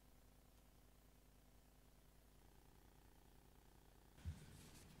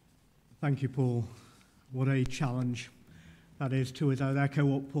 Thank you, Paul. What a challenge that is to us. I'd echo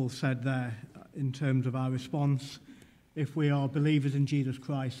what Paul said there in terms of our response. If we are believers in Jesus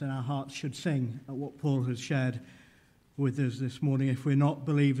Christ, then our hearts should sing at what Paul has shared with us this morning. If we're not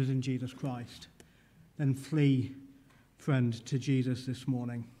believers in Jesus Christ, then flee, friend, to Jesus this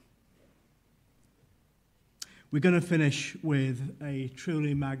morning. We're going to finish with a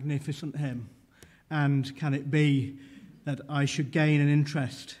truly magnificent hymn. And can it be that I should gain an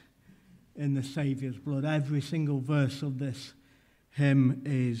interest in the Saviour's blood? Every single verse of this hymn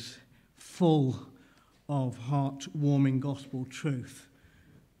is full of heart-warming gospel truth.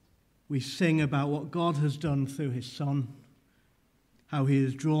 We sing about what God has done through his Son, how he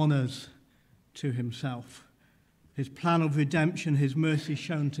has drawn us to himself, his plan of redemption, his mercy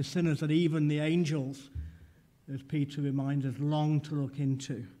shown to sinners that even the angels, as Peter reminds us, long to look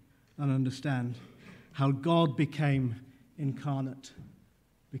into and understand, how God became incarnate,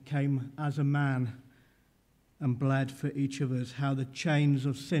 became as a man and bled for each of us, how the chains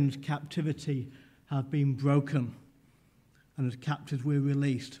of sin's captivity have been broken, and as captives we're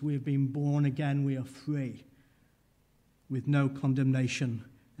released. We have been born again, we are free, with no condemnation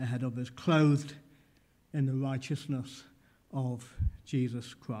ahead of us, clothed in the righteousness of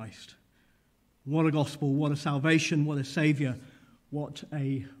Jesus Christ. What a gospel, what a salvation, what a saviour, what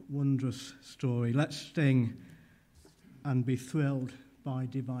a wondrous story. Let's sing and be thrilled by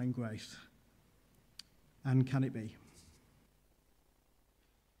divine grace. And can it be?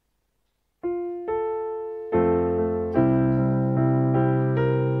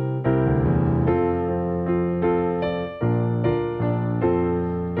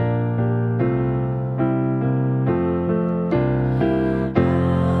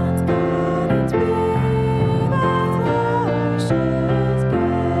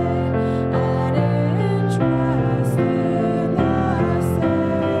 Interest in the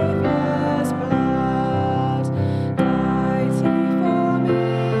Saviour's blood.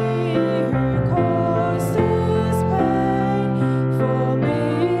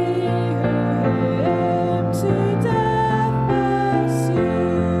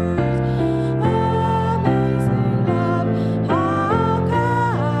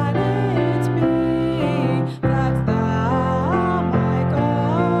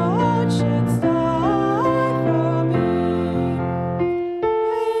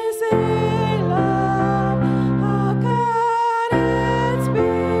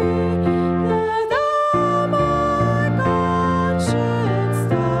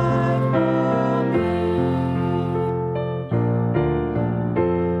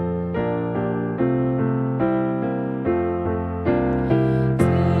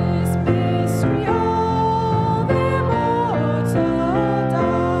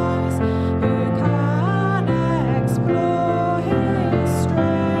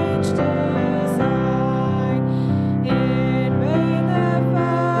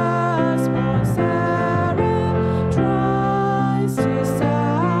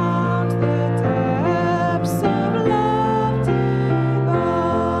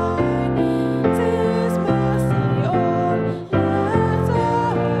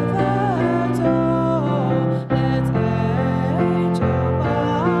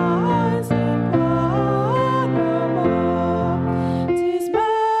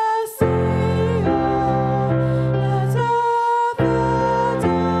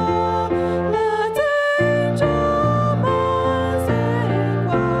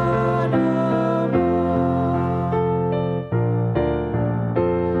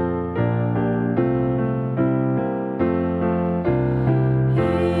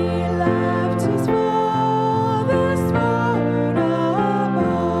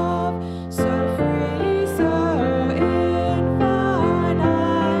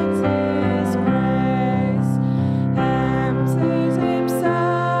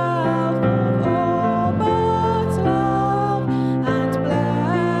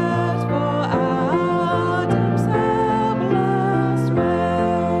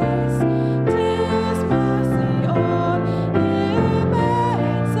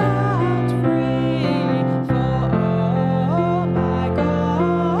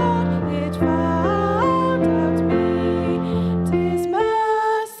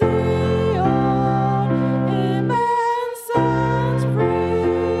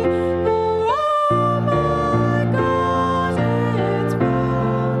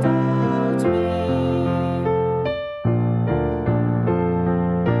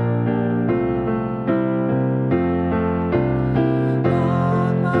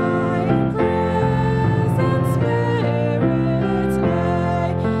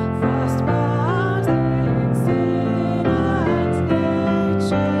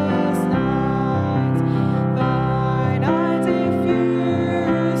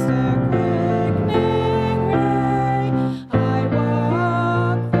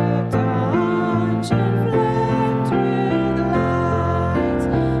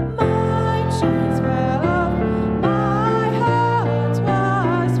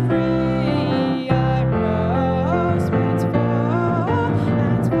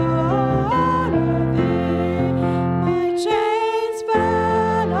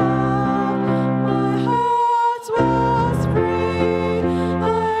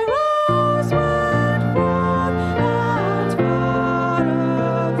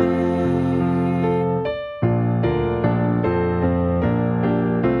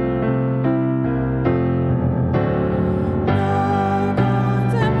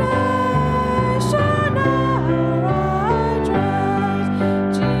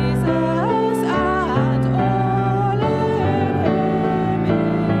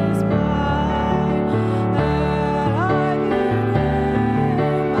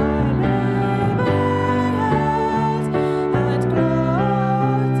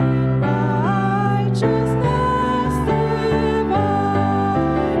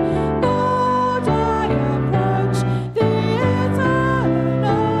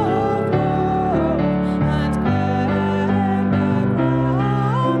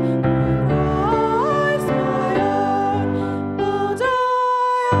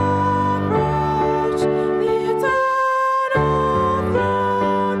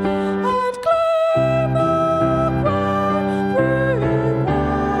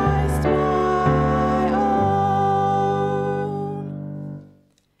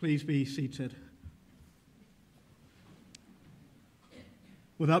 please be seated.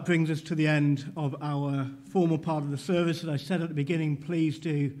 Well, that brings us to the end of our formal part of the service. As I said at the beginning, please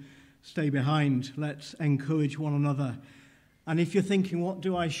do stay behind. Let's encourage one another. And if you're thinking, what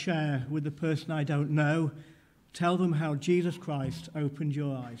do I share with the person I don't know? Tell them how Jesus Christ opened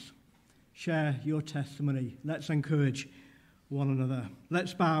your eyes. Share your testimony. Let's encourage one another.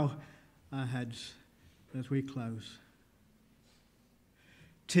 Let's bow our heads as we close.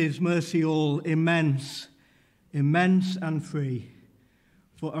 'Tis mercy all immense, immense and free.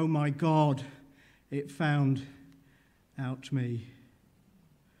 For, oh my God, it found out me.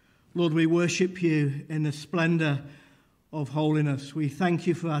 Lord, we worship you in the splendour of holiness. We thank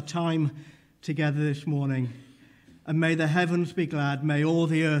you for our time together this morning. And may the heavens be glad, may all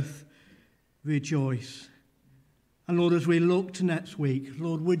the earth rejoice. And Lord, as we look to next week,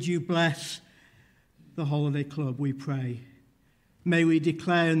 Lord, would you bless the Holiday Club, we pray. May we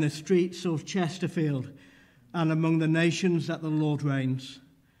declare in the streets of Chesterfield and among the nations that the Lord reigns.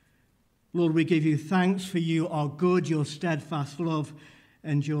 Lord, we give you thanks for you are good, your steadfast love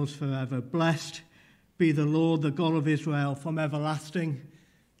endures forever. Blessed be the Lord, the God of Israel, from everlasting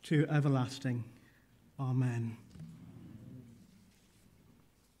to everlasting. Amen.